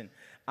 Now listen,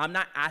 I'm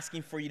not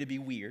asking for you to be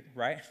weird,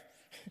 right?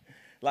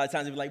 A lot of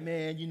times they'll be like,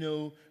 man,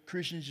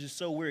 Christians are just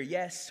so weird.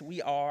 Yes,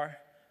 we are.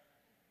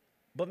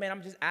 But man,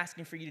 I'm just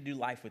asking for you to do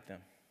life with them,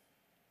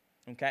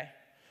 okay?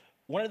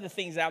 One of the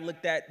things I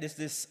looked at,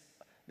 this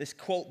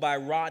quote by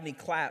Rodney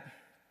Clapp,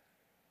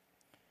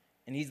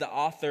 and he's the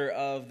author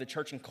of The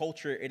Church and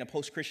Culture in a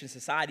Post-Christian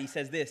Society. He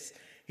says this.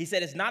 He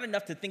said, it's not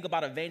enough to think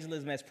about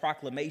evangelism as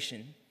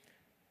proclamation,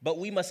 but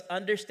we must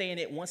understand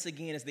it once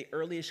again as the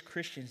earliest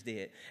Christians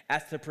did,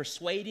 as the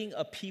persuading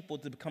of people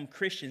to become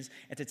Christians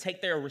and to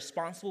take their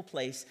responsible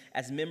place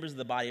as members of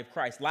the body of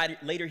Christ.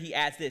 Later he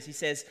adds this. He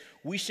says,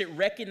 we should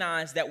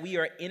recognize that we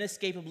are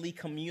inescapably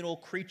communal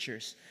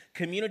creatures.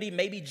 Community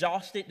may be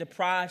jostled,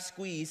 deprived,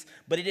 squeezed,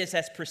 but it is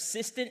as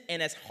persistent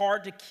and as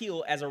hard to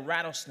kill as a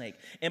rattlesnake.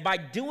 And by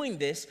doing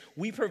this,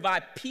 we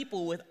provide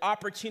people with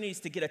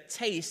opportunities to get a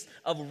taste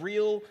of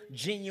real,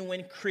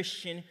 genuine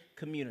Christian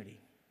community.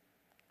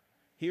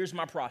 Here's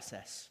my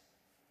process.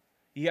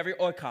 You have your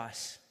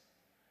oikos,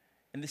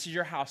 and this is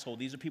your household.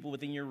 These are people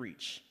within your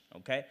reach,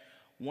 okay?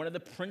 One of the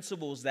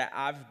principles that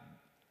I've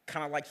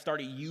kind of like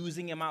started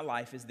using in my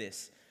life is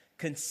this.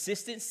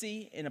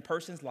 Consistency in a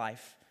person's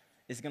life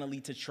is going to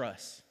lead to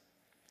trust.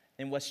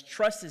 And once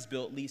trust is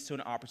built, leads to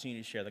an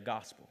opportunity to share the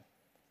gospel.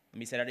 Let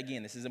me say that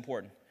again. This is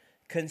important.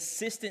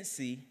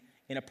 Consistency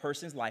in a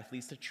person's life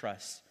leads to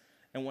trust.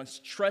 And once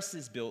trust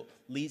is built,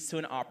 leads to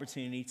an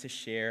opportunity to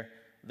share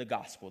the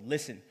gospel.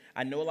 Listen,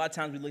 I know a lot of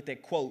times we looked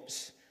at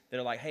quotes that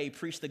are like, hey,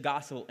 preach the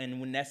gospel,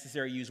 and when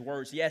necessary, use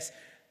words. Yes,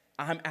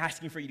 I'm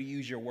asking for you to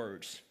use your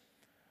words,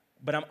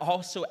 but I'm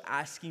also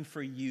asking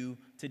for you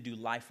to do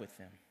life with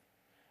them.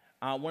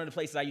 One of the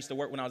places I used to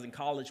work when I was in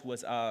college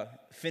was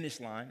Finish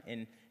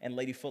Line and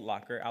Lady Foot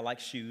Locker. I like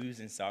shoes,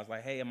 and so I was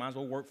like, hey, I might as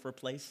well work for a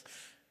place.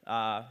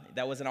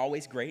 That wasn't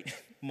always great,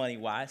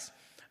 money-wise.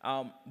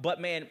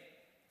 But man,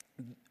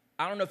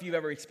 I don't know if you've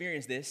ever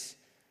experienced this,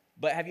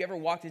 but have you ever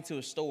walked into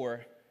a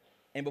store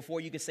and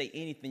before you could say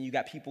anything, you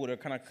got people that are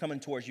kind of coming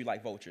towards you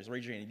like vultures?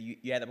 Raise your hand.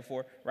 You had that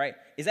before, right?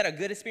 Is that a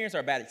good experience or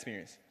a bad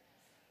experience?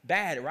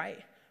 Bad, right?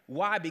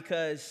 Why?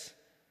 Because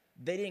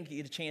they didn't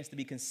get a chance to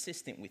be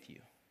consistent with you.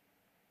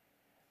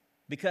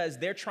 Because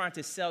they're trying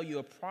to sell you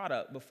a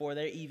product before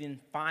they're even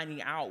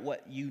finding out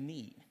what you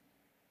need.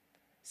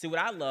 See, what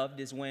I loved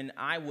is when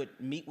I would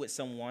meet with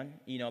someone,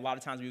 a lot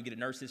of times we would get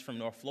nurses from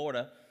North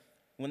Florida.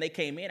 When they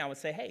came in, I would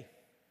say, hey,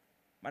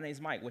 my name's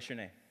Mike. What's your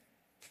name?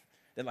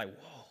 They're like,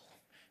 whoa.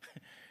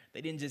 They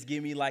didn't just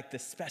give me like the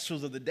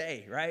specials of the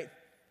day, right?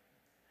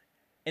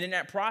 And in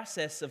that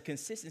process of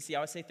consistency, I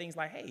would say things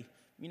like, hey,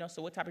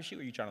 so what type of shoe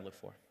are you trying to look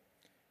for?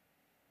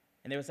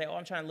 And they would say, oh,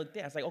 I'm trying to look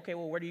there. I was like, okay,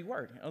 well, where do you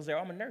work? I was like, oh,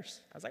 I'm a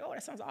nurse. I was like, oh,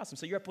 that sounds awesome.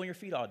 So you're up on your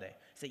feet all day?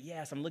 I said,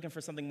 yes, I'm looking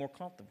for something more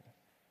comfortable.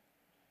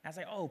 I was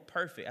like, oh,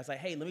 perfect. I was like,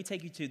 hey, let me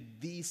take you to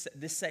this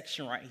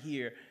section right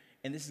here,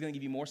 and this is going to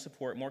give you more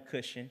support, more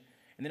cushion.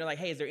 And then they're like,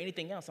 hey, is there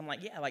anything else? I'm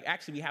like, yeah,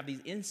 actually we have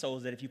these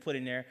insoles that if you put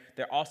in there,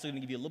 they're also going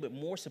to give you a little bit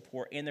more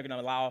support, and they're going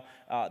to allow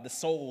the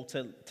sole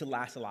to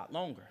last a lot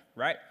longer,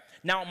 right?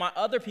 Now, my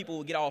other people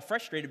would get all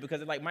frustrated because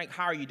they're like, Mike,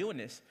 how are you doing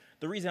this?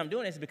 The reason I'm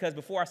doing this is because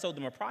before I sold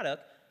them a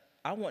product,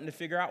 I wanted to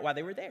figure out why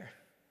they were there.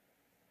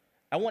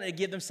 I wanted to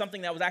give them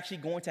something that was actually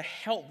going to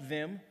help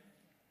them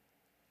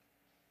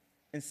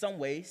in some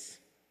ways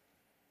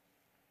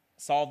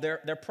solve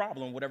their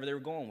problem, whatever they were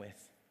going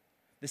with.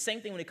 The same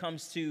thing when it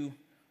comes to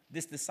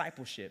this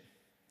discipleship.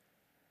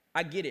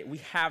 I get it. We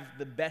have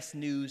the best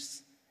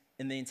news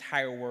in the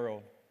entire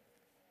world.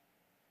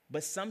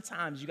 But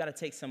sometimes you got to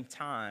take some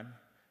time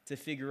to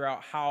figure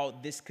out how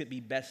this could be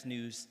best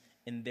news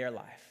in their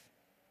life.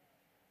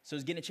 So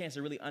it's getting a chance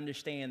to really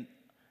understand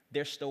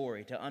their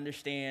story, to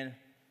understand,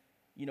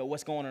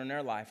 what's going on in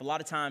their life. A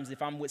lot of times,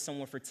 if I'm with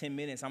someone for 10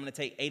 minutes, I'm going to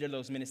take 8 of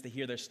those minutes to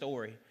hear their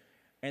story.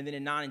 And then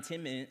in 9 and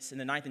 10 minutes, in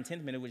the 9th and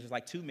 10th minute, which is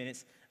like 2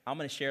 minutes, I'm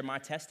going to share my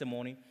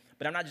testimony.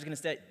 But I'm not just going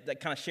to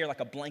kind of share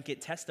like a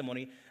blanket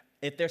testimony.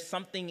 If there's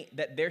something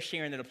that they're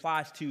sharing that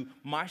applies to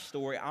my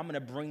story, I'm going to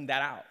bring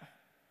that out.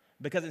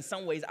 Because in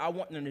some ways, I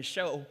want them to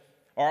show,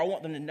 or I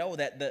want them to know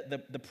that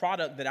the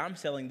product that I'm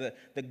selling,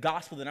 the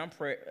gospel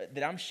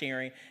that I'm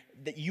sharing,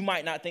 that you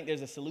might not think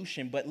there's a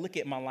solution, but look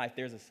at my life,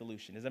 there's a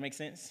solution. Does that make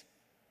sense?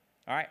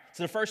 All right.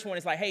 So the first one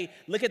is like, hey,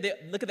 look at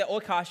the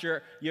oikos,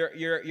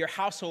 your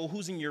household,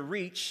 who's in your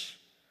reach.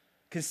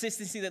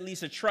 Consistency that leads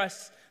to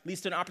trust,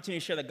 leads to an opportunity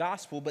to share the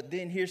gospel. But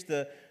then here's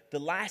the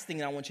last thing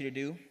that I want you to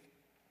do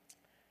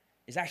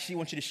is actually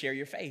want you to share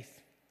your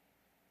faith.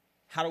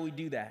 How do we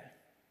do that?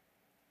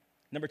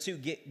 Number 2,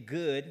 get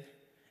good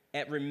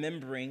at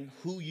remembering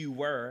who you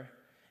were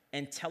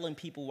and telling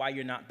people why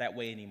you're not that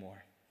way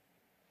anymore.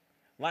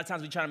 A lot of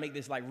times we try to make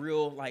this like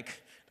real, like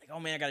oh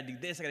man, I got to do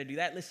this, I got to do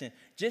that. Listen,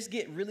 just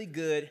get really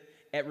good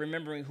at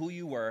remembering who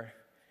you were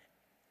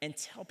and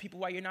tell people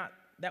why you're not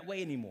that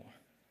way anymore.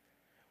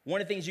 One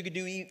of the things you could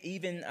do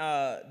even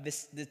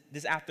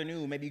this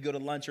afternoon, maybe you go to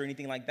lunch or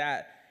anything like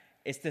that,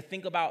 is to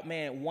think about,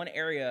 man, one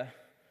area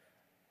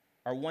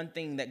or one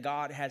thing that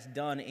God has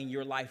done in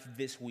your life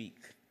this week.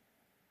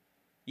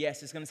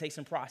 Yes, it's going to take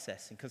some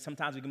processing because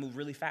sometimes we can move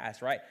really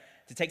fast, right?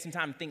 To take some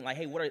time to think like,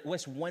 hey,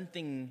 what's one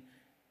thing,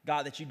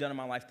 God, that you've done in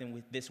my life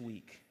this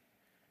week?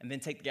 And then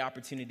take the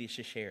opportunity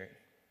to share it.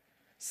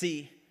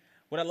 See,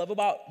 what I love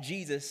about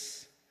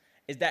Jesus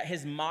is that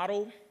his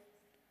model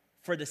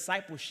for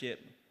discipleship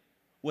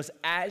was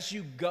as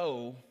you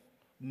go,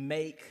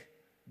 make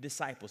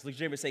disciples. Look at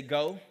your neighbor and say,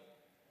 go,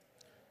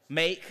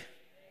 make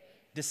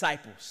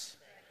disciples.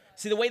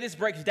 See, the way this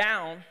breaks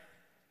down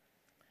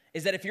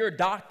is that if you're a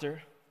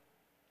doctor,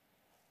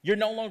 you're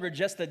no longer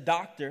just a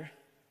doctor,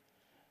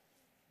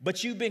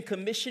 but you've been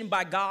commissioned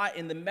by God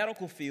in the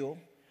medical field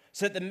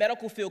so that the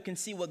medical field can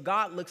see what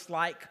God looks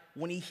like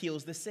when he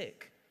heals the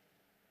sick.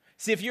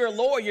 See, if you're a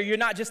lawyer, you're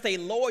not just a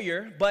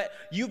lawyer, but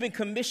you've been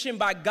commissioned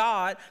by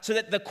God so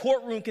that the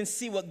courtroom can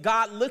see what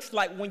God looks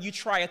like when you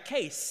try a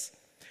case.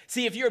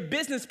 See, if you're a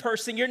business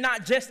person, you're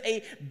not just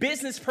a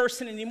business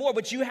person anymore,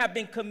 but you have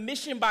been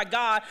commissioned by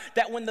God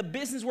that when the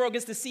business world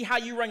gets to see how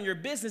you run your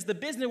business, the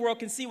business world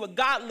can see what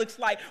God looks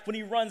like when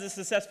he runs a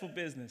successful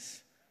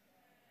business.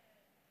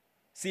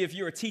 See, if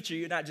you're a teacher,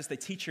 you're not just a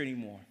teacher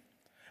anymore,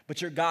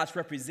 but you're God's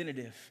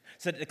representative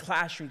so that the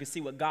classroom can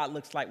see what God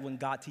looks like when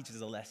God teaches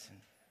a lesson.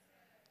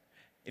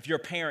 If you're a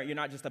parent, you're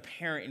not just a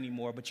parent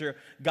anymore, but you're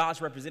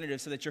God's representative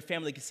so that your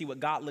family can see what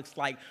God looks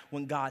like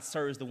when God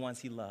serves the ones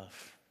he loves.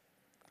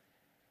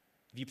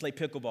 If you play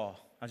pickleball,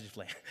 I'm just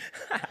playing.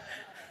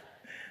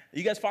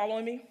 You guys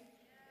following me?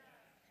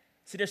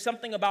 See, there's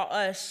something about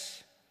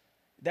us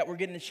that we're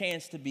getting a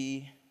chance to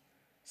be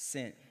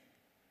sent.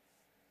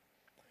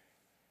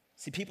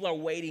 See, people are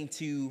waiting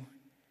to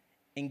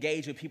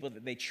engage with people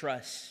that they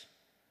trust,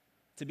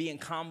 to be in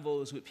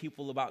convos with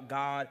people about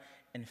God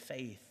and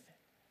faith.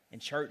 In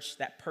church,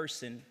 that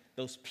person,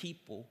 those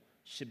people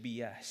should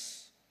be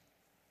us.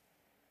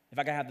 If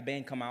I could have the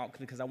band come out,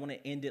 because I want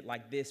to end it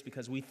like this,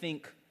 because we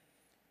think,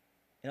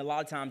 and a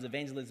lot of times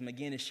evangelism,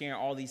 again, is sharing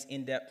all these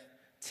in-depth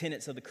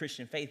tenets of the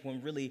Christian faith,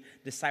 when really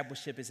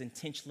discipleship is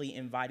intentionally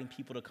inviting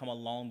people to come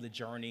along the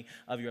journey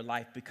of your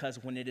life,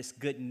 because when it is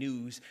good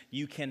news,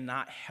 you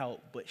cannot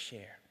help but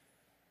share.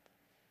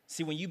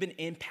 See, when you've been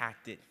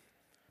impacted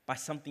by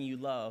something you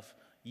love,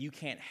 you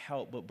can't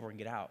help but bring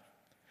it out.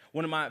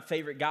 One of my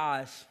favorite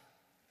guys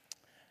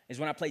is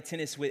when I play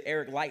tennis with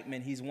Eric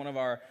Lightman. He's one of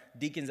our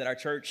deacons at our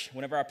church.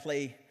 Whenever I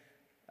play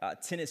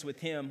tennis with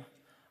him,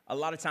 a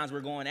lot of times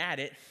we're going at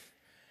it,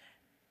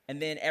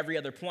 and then every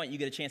other point you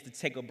get a chance to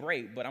take a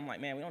break. But I'm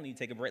like, man, we don't need to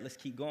take a break. Let's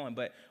keep going.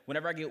 But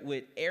whenever I get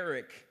with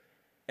Eric,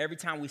 every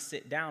time we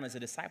sit down is a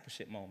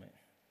discipleship moment.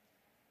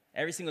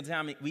 Every single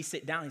time we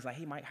sit down, he's like,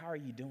 hey, Mike, how are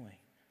you doing?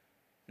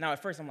 Now,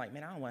 at first, I'm like,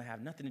 man, I don't want to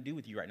have nothing to do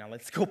with you right now.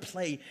 Let's go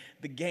play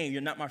the game.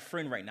 You're not my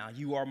friend right now.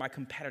 You are my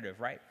competitor,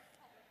 right?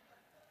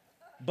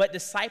 But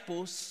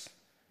disciples,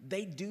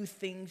 they do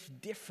things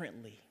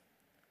differently.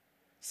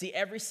 See,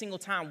 every single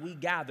time we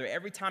gather,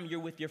 every time you're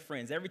with your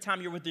friends, every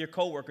time you're with your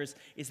coworkers,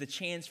 is the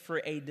chance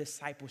for a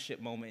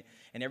discipleship moment.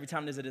 And every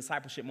time there's a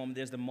discipleship moment,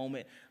 there's the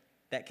moment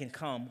that can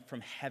come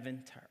from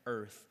heaven to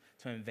earth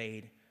to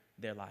invade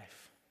their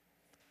life.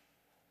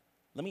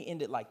 Let me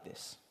end it like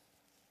this.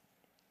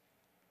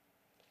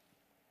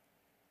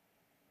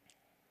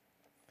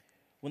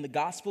 When the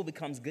gospel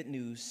becomes good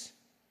news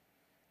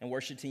and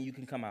worship team, you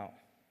can come out.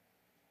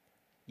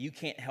 You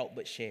can't help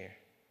but share.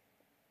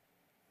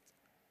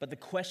 But the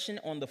question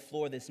on the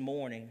floor this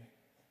morning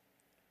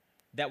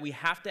that we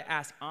have to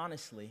ask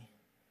honestly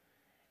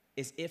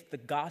is if the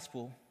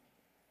gospel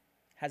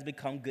has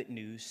become good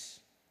news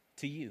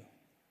to you.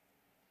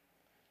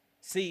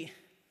 See,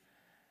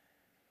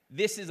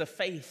 this is a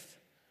faith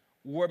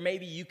where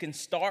maybe you can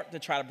start to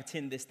try to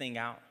pretend this thing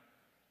out.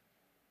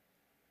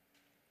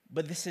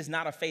 But this is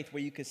not a faith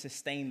where you can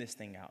sustain this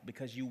thing out,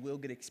 because you will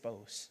get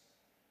exposed.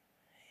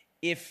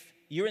 If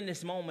you're in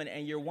this moment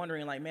and you're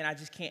wondering, like, man, I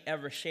just can't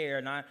ever share,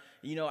 and I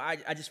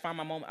just find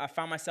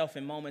myself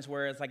in moments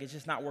where it's like it's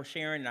just not worth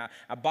sharing, and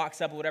I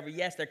box up or whatever.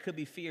 Yes, there could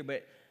be fear,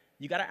 but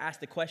you got to ask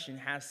the question: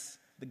 has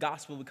the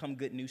gospel become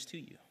good news to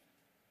you?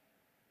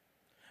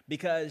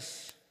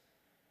 Because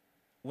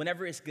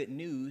whenever it's good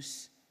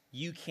news,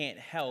 you can't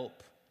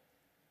help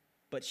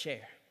but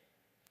share.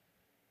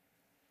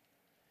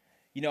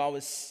 You know, I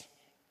was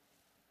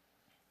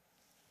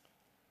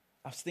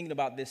thinking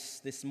about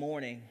this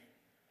morning,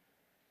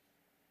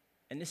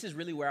 and this is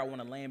really where I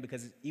want to land,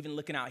 because even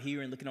looking out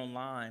here and looking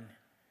online,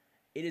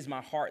 it is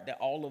my heart that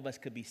all of us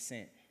could be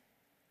sent.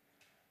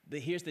 But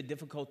here's the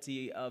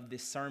difficulty of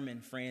this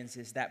sermon, friends,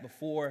 is that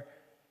before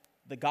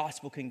the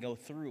gospel can go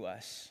through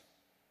us,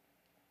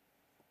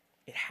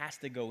 it has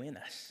to go in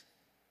us.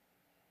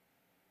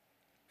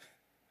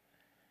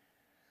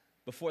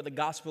 Before the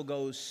gospel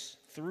goes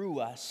through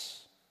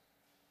us,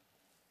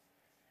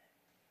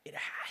 it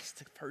has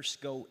to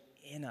first go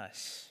in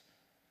us.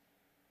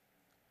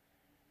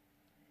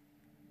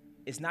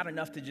 It's not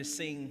enough to just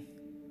sing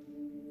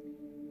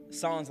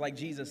songs like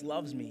Jesus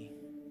Loves Me,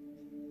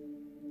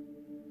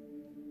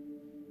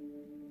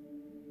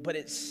 but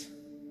it's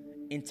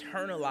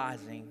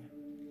internalizing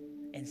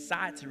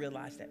inside to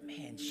realize that,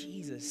 man,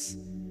 Jesus,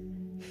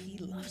 he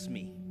loves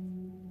me.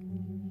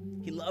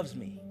 He loves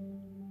me.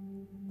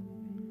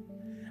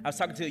 I was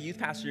talking to a youth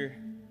pastor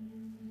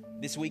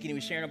this week, and he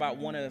was sharing about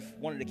one of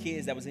the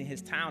kids that was in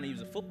his town. He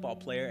was a football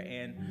player,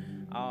 and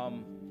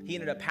he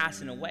ended up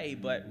passing away.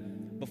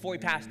 But before he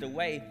passed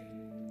away,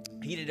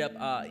 he ended up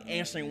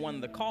answering one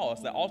of the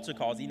calls, the altar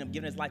calls. He ended up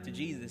giving his life to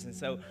Jesus. And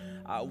so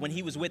when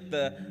he was with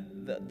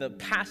the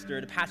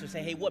pastor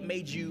said, hey, what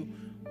made you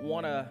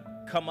want to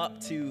come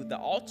up to the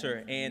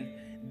altar? And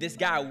this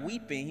guy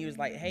weeping, he was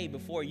like, hey,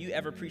 before you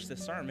ever preached a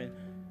sermon,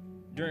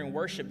 during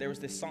worship, there was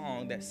this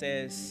song that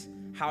says,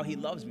 how he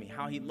loves me,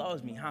 how he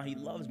loves me, how he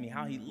loves me,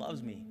 how he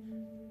loves me.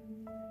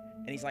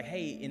 And he's like,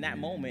 hey, in that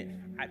moment,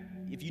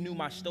 if you knew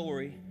my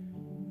story,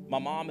 my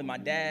mom and my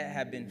dad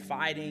have been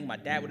fighting. My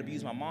dad would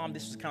abuse my mom.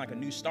 This was kind of like a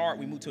new start.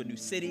 We moved to a new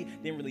city,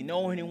 didn't really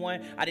know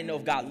anyone. I didn't know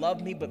if God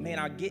loved me, but man,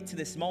 I get to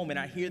this moment,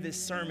 I hear this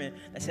sermon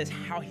that says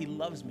how he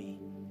loves me.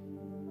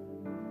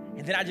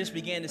 And then I just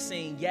began to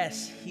sing,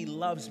 yes, he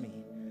loves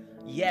me.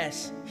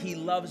 Yes, he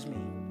loves me.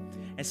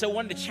 And so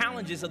one of the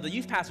challenges of the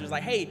youth pastor is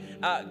like, hey,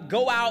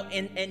 go out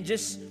and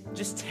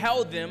just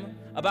tell them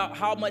about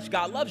how much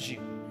God loves you.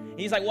 And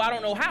he's like, well, I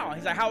don't know how.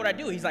 He's like, how would I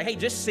do it? He's like, hey,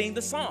 just sing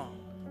the song.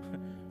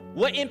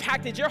 What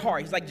impacted your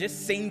heart? He's like,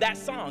 just sing that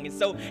song. And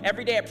so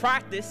every day at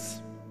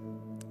practice,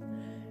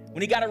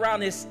 when he got around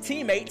his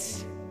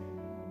teammates,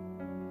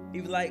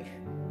 he was like,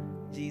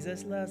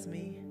 Jesus loves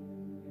me.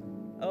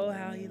 Oh,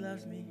 how he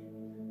loves me.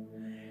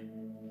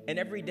 And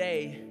every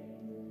day,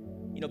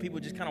 people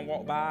just kind of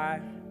walk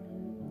by,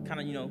 kind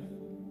of,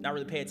 not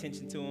really pay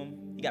attention to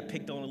him. He got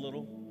picked on a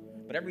little.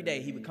 But every day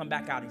he would come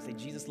back out and say,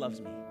 Jesus loves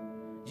me.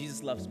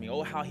 Jesus loves me.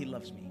 Oh, how he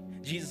loves me.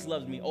 Jesus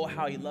loves me. Oh,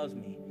 how he loves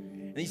me.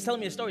 And he's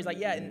telling me a story. He's like,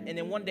 yeah. And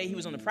then one day he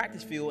was on the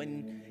practice field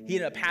and he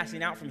ended up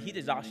passing out from heat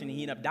exhaustion and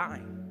he ended up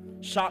dying.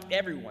 Shocked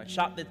everyone.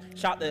 Shocked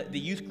the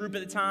youth group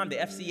at the time, the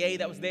FCA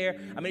that was there.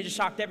 I mean, it just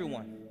shocked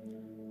everyone.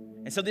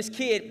 And so this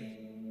kid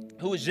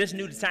who was just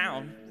new to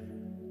town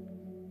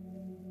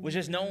was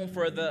just known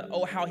for the,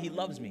 oh, how he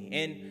loves me.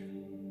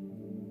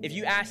 And if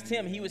you asked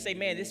him, he would say,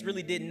 man, this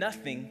really did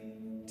nothing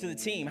to the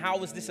team. How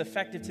was this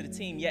effective to the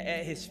team? Yet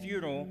at his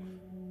funeral,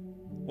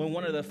 when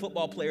one of the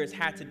football players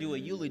had to do a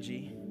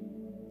eulogy,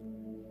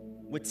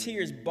 with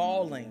tears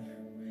bawling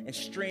and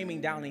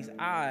streaming down his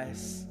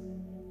eyes,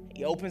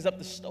 he opens up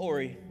the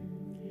story,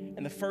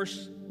 and the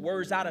first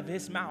words out of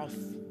his mouth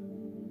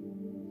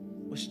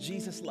was,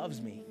 Jesus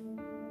loves me.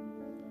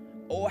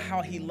 Oh,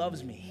 how he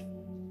loves me.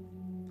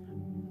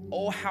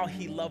 Oh, how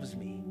he loves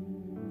me.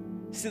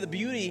 See, the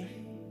beauty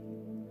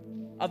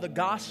of the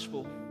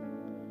gospel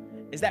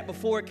is that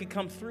before it can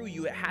come through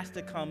you, it has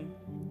to come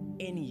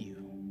in you.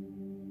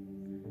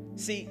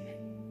 See,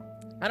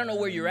 I don't know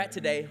where you're at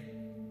today,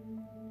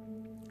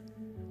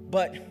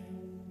 but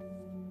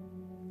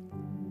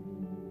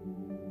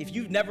if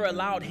you've never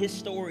allowed his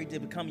story to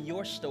become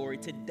your story,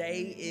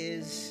 today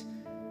is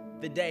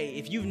the day.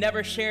 If you've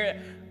never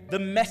shared the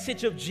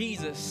message of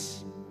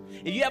Jesus,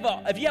 if you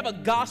have a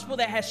gospel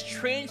that has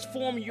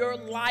transformed your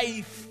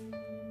life,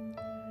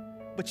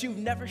 but you've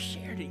never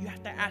shared it, you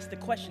have to ask the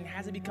question,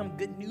 has it become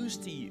good news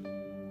to you?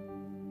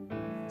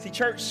 See,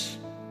 church,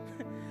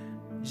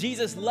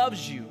 Jesus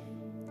loves you,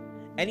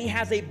 and he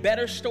has a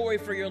better story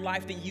for your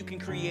life than you can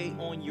create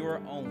on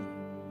your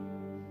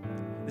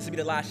own. This will be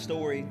the last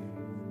story.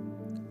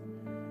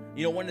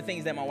 You know, one of the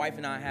things that my wife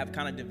and I have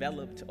kind of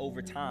developed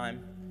over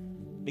time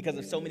because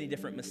of so many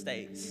different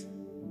mistakes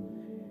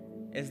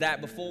is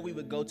that before we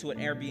would go to an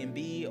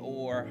Airbnb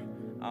or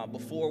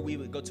before we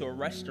would go to a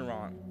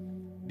restaurant,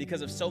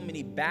 because of so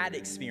many bad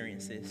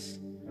experiences,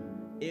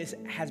 it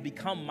has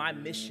become my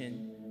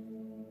mission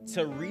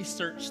to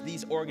research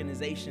these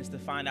organizations to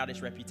find out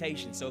its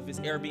reputation. So if it's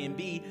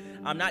Airbnb,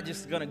 I'm not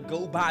just gonna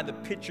go by the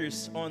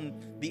pictures on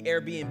the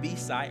Airbnb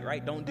site,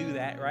 right? Don't do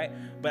that, right?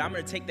 But I'm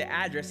gonna take the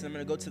address and I'm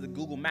gonna go to the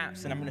Google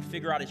Maps and I'm gonna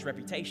figure out its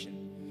reputation.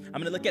 I'm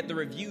gonna look at the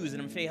reviews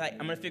and I'm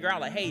gonna figure out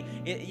like, hey,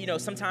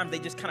 sometimes they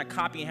just kind of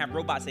copy and have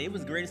robots say it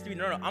was the greatest food.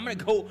 No, I'm gonna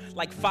go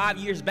like 5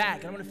 years back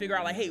and I'm gonna figure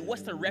out like, hey,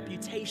 what's the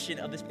reputation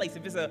of this place?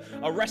 If it's a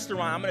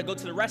restaurant, I'm gonna go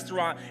to the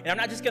restaurant and I'm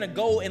not just gonna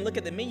go and look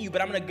at the menu,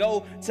 but I'm gonna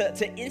go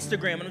to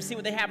Instagram. I'm gonna see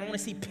what they have. I wanna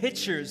see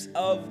pictures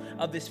of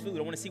this food.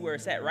 I wanna see where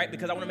it's at, right?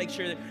 Because I wanna make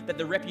sure that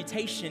the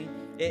reputation,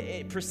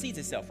 it precedes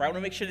itself, right? I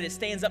wanna make sure that it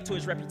stands up to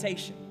his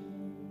reputation.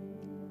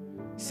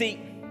 See,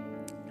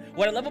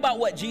 what I love about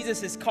what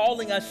Jesus is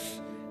calling us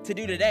to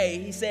do today,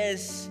 he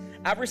says,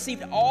 I've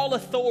received all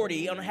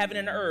authority on heaven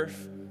and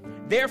earth.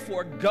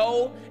 Therefore,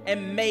 go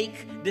and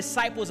make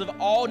disciples of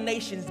all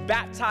nations,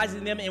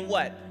 baptizing them in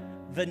what?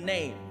 The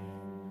name.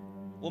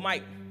 Well,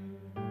 Mike,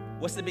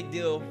 what's the big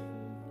deal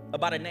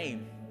about a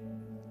name?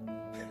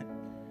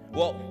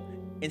 Well,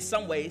 in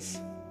some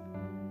ways,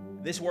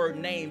 this word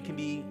name can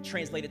be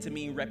translated to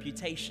mean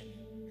reputation.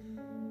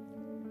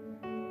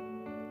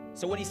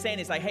 So what he's saying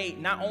is like, hey,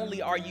 not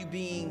only are you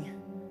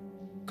being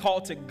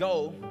called to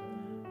go,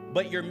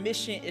 but your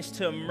mission is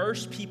to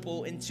immerse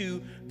people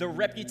into the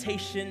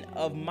reputation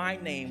of my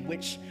name,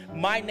 which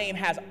my name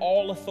has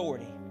all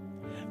authority.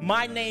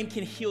 My name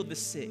can heal the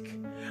sick.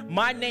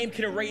 My name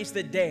can raise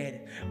the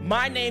dead.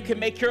 My name can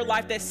make your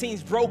life that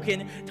seems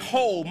broken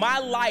whole. My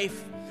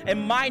life and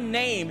my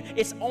name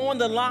is on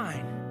the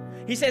line.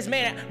 He says,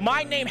 man,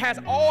 my name has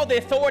all the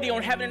authority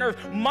on heaven and earth.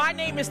 My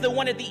name is the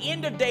one at the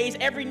end of days,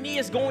 every knee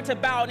is going to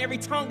bow and every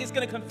tongue is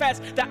going to confess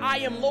that I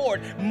am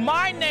Lord.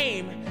 My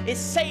name, it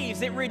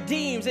saves, it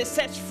redeems, it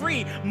sets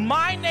free.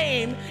 My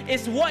name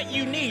is what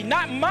you need.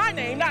 Not my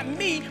name, not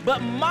me,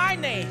 but my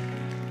name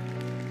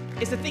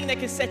is the thing that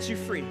can set you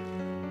free.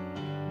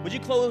 Would you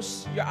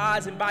close your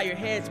eyes and bow your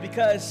heads?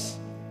 Because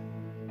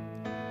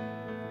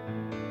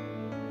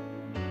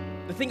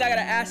the thing I got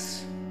to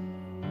ask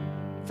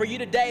for you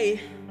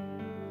today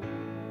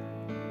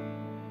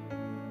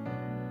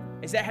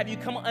is that have you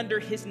come under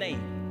his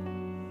name?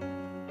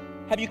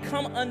 Have you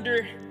come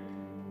under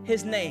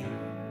his name?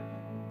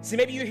 See,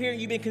 maybe you're here and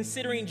you've been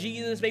considering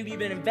Jesus. Maybe you've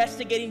been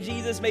investigating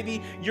Jesus.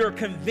 Maybe you're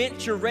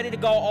convinced, you're ready to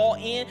go all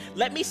in.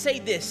 Let me say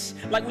this,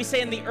 like we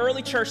say in the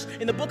early church,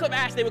 in the book of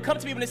Acts, they would come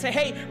to people and say,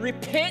 hey,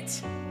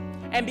 repent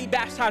and be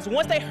baptized.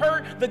 Once they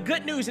heard the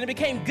good news and it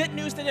became good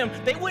news to them,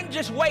 they wouldn't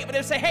just wait, but they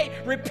would say, hey,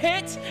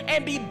 repent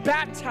and be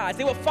baptized.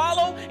 They would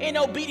follow in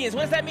obedience.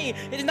 What does that mean?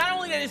 It is not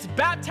only that it's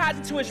baptized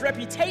into his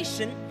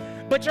reputation,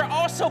 but you're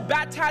also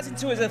baptized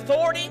into his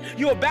authority.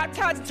 You are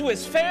baptized into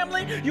his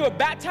family. You are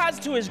baptized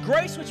into his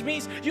grace, which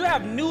means you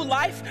have new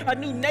life, a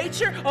new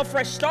nature, a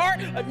fresh start,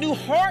 a new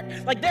heart.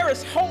 Like there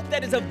is hope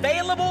that is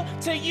available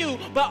to you,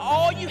 but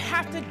all you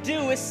have to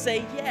do is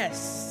say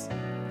yes.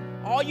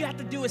 All you have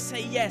to do is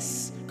say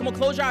yes. Come on,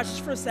 close your eyes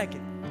just for a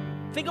second.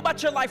 Think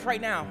about your life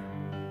right now.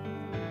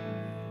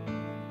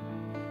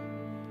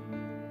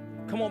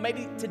 Come on,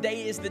 maybe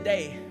today is the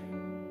day.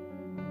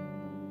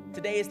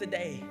 Today is the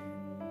day.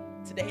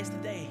 Today is the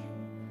day.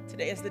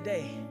 Today is the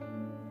day.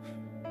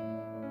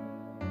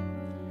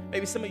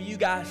 Maybe some of you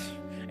guys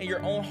in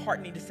your own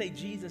heart need to say,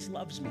 Jesus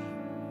loves me.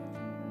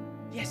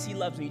 Yes, he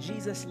loves me.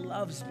 Jesus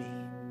loves me.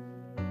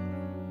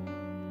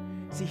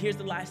 See, here's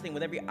the last thing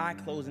with every eye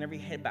closed and every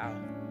head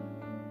bowed.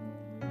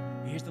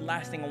 And here's the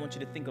last thing I want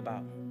you to think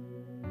about.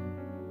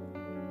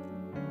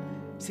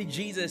 See,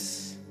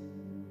 Jesus,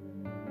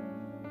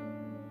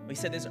 we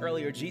said this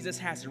earlier, Jesus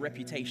has a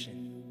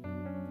reputation.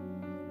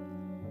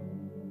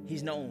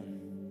 He's known.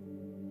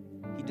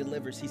 He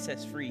delivers, he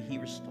sets free, he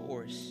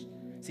restores.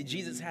 See,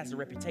 Jesus has a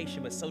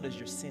reputation, but so does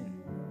your sin.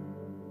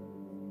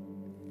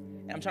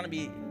 And I'm trying to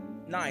be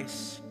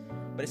nice,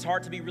 but it's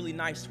hard to be really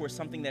nice towards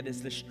something that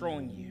is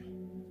destroying you.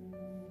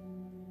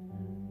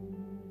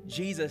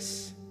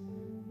 Jesus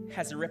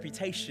has a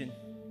reputation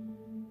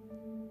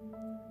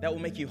that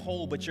will make you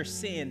whole, but your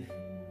sin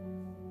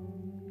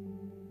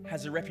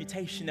has a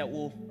reputation that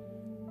will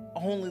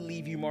only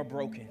leave you more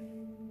broken.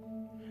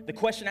 The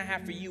question I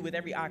have for you with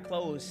every eye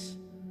closed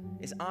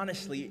is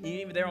honestly,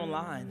 even there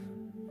online,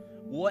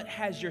 what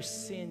has your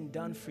sin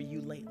done for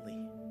you lately?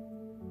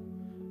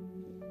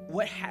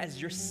 What has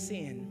your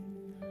sin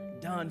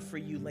done for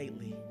you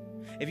lately?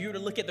 If you were to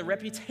look at the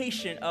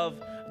reputation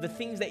of the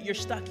things that you're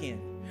stuck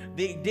in,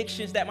 the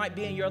addictions that might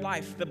be in your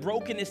life, the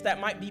brokenness that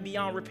might be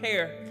beyond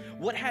repair,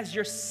 what has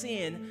your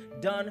sin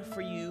done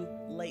for you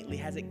lately?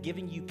 Has it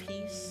given you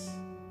peace?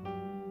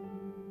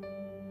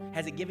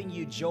 Has it given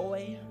you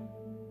joy?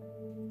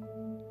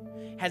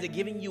 Has it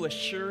given you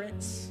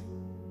assurance?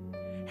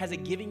 Has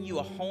it given you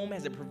a home?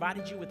 Has it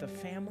provided you with a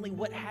family?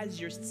 What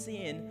has your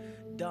sin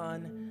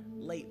done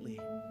lately?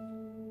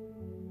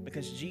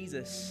 Because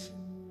Jesus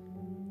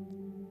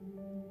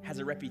has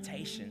a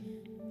reputation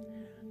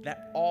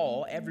that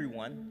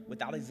everyone,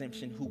 without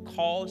exemption, who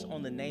calls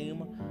on the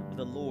name of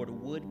the Lord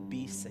would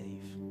be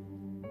saved.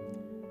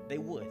 They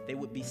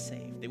would be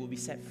saved. They would be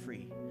set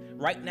free.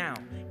 Right now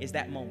is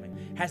that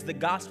moment. Has the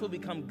gospel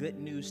become good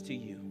news to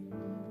you?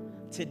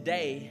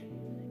 Today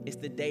is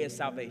the day of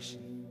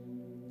salvation.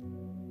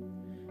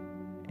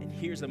 And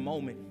here's a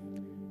moment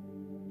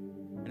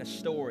and a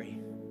story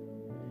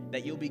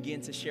that you'll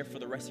begin to share for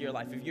the rest of your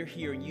life. If you're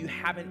here and you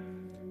haven't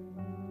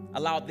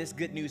allowed this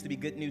good news to be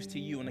good news to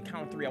you, on the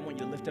count of 3, I want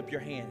you to lift up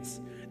your hands.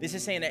 This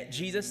is saying that,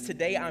 Jesus,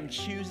 today I'm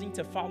choosing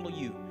to follow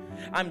you.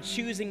 I'm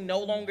choosing no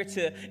longer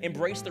to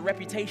embrace the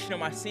reputation of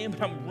my sin,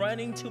 but I'm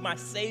running to my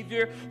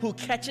Savior who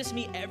catches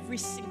me every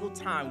single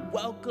time.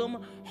 Welcome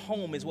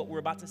home is what we're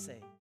about to say.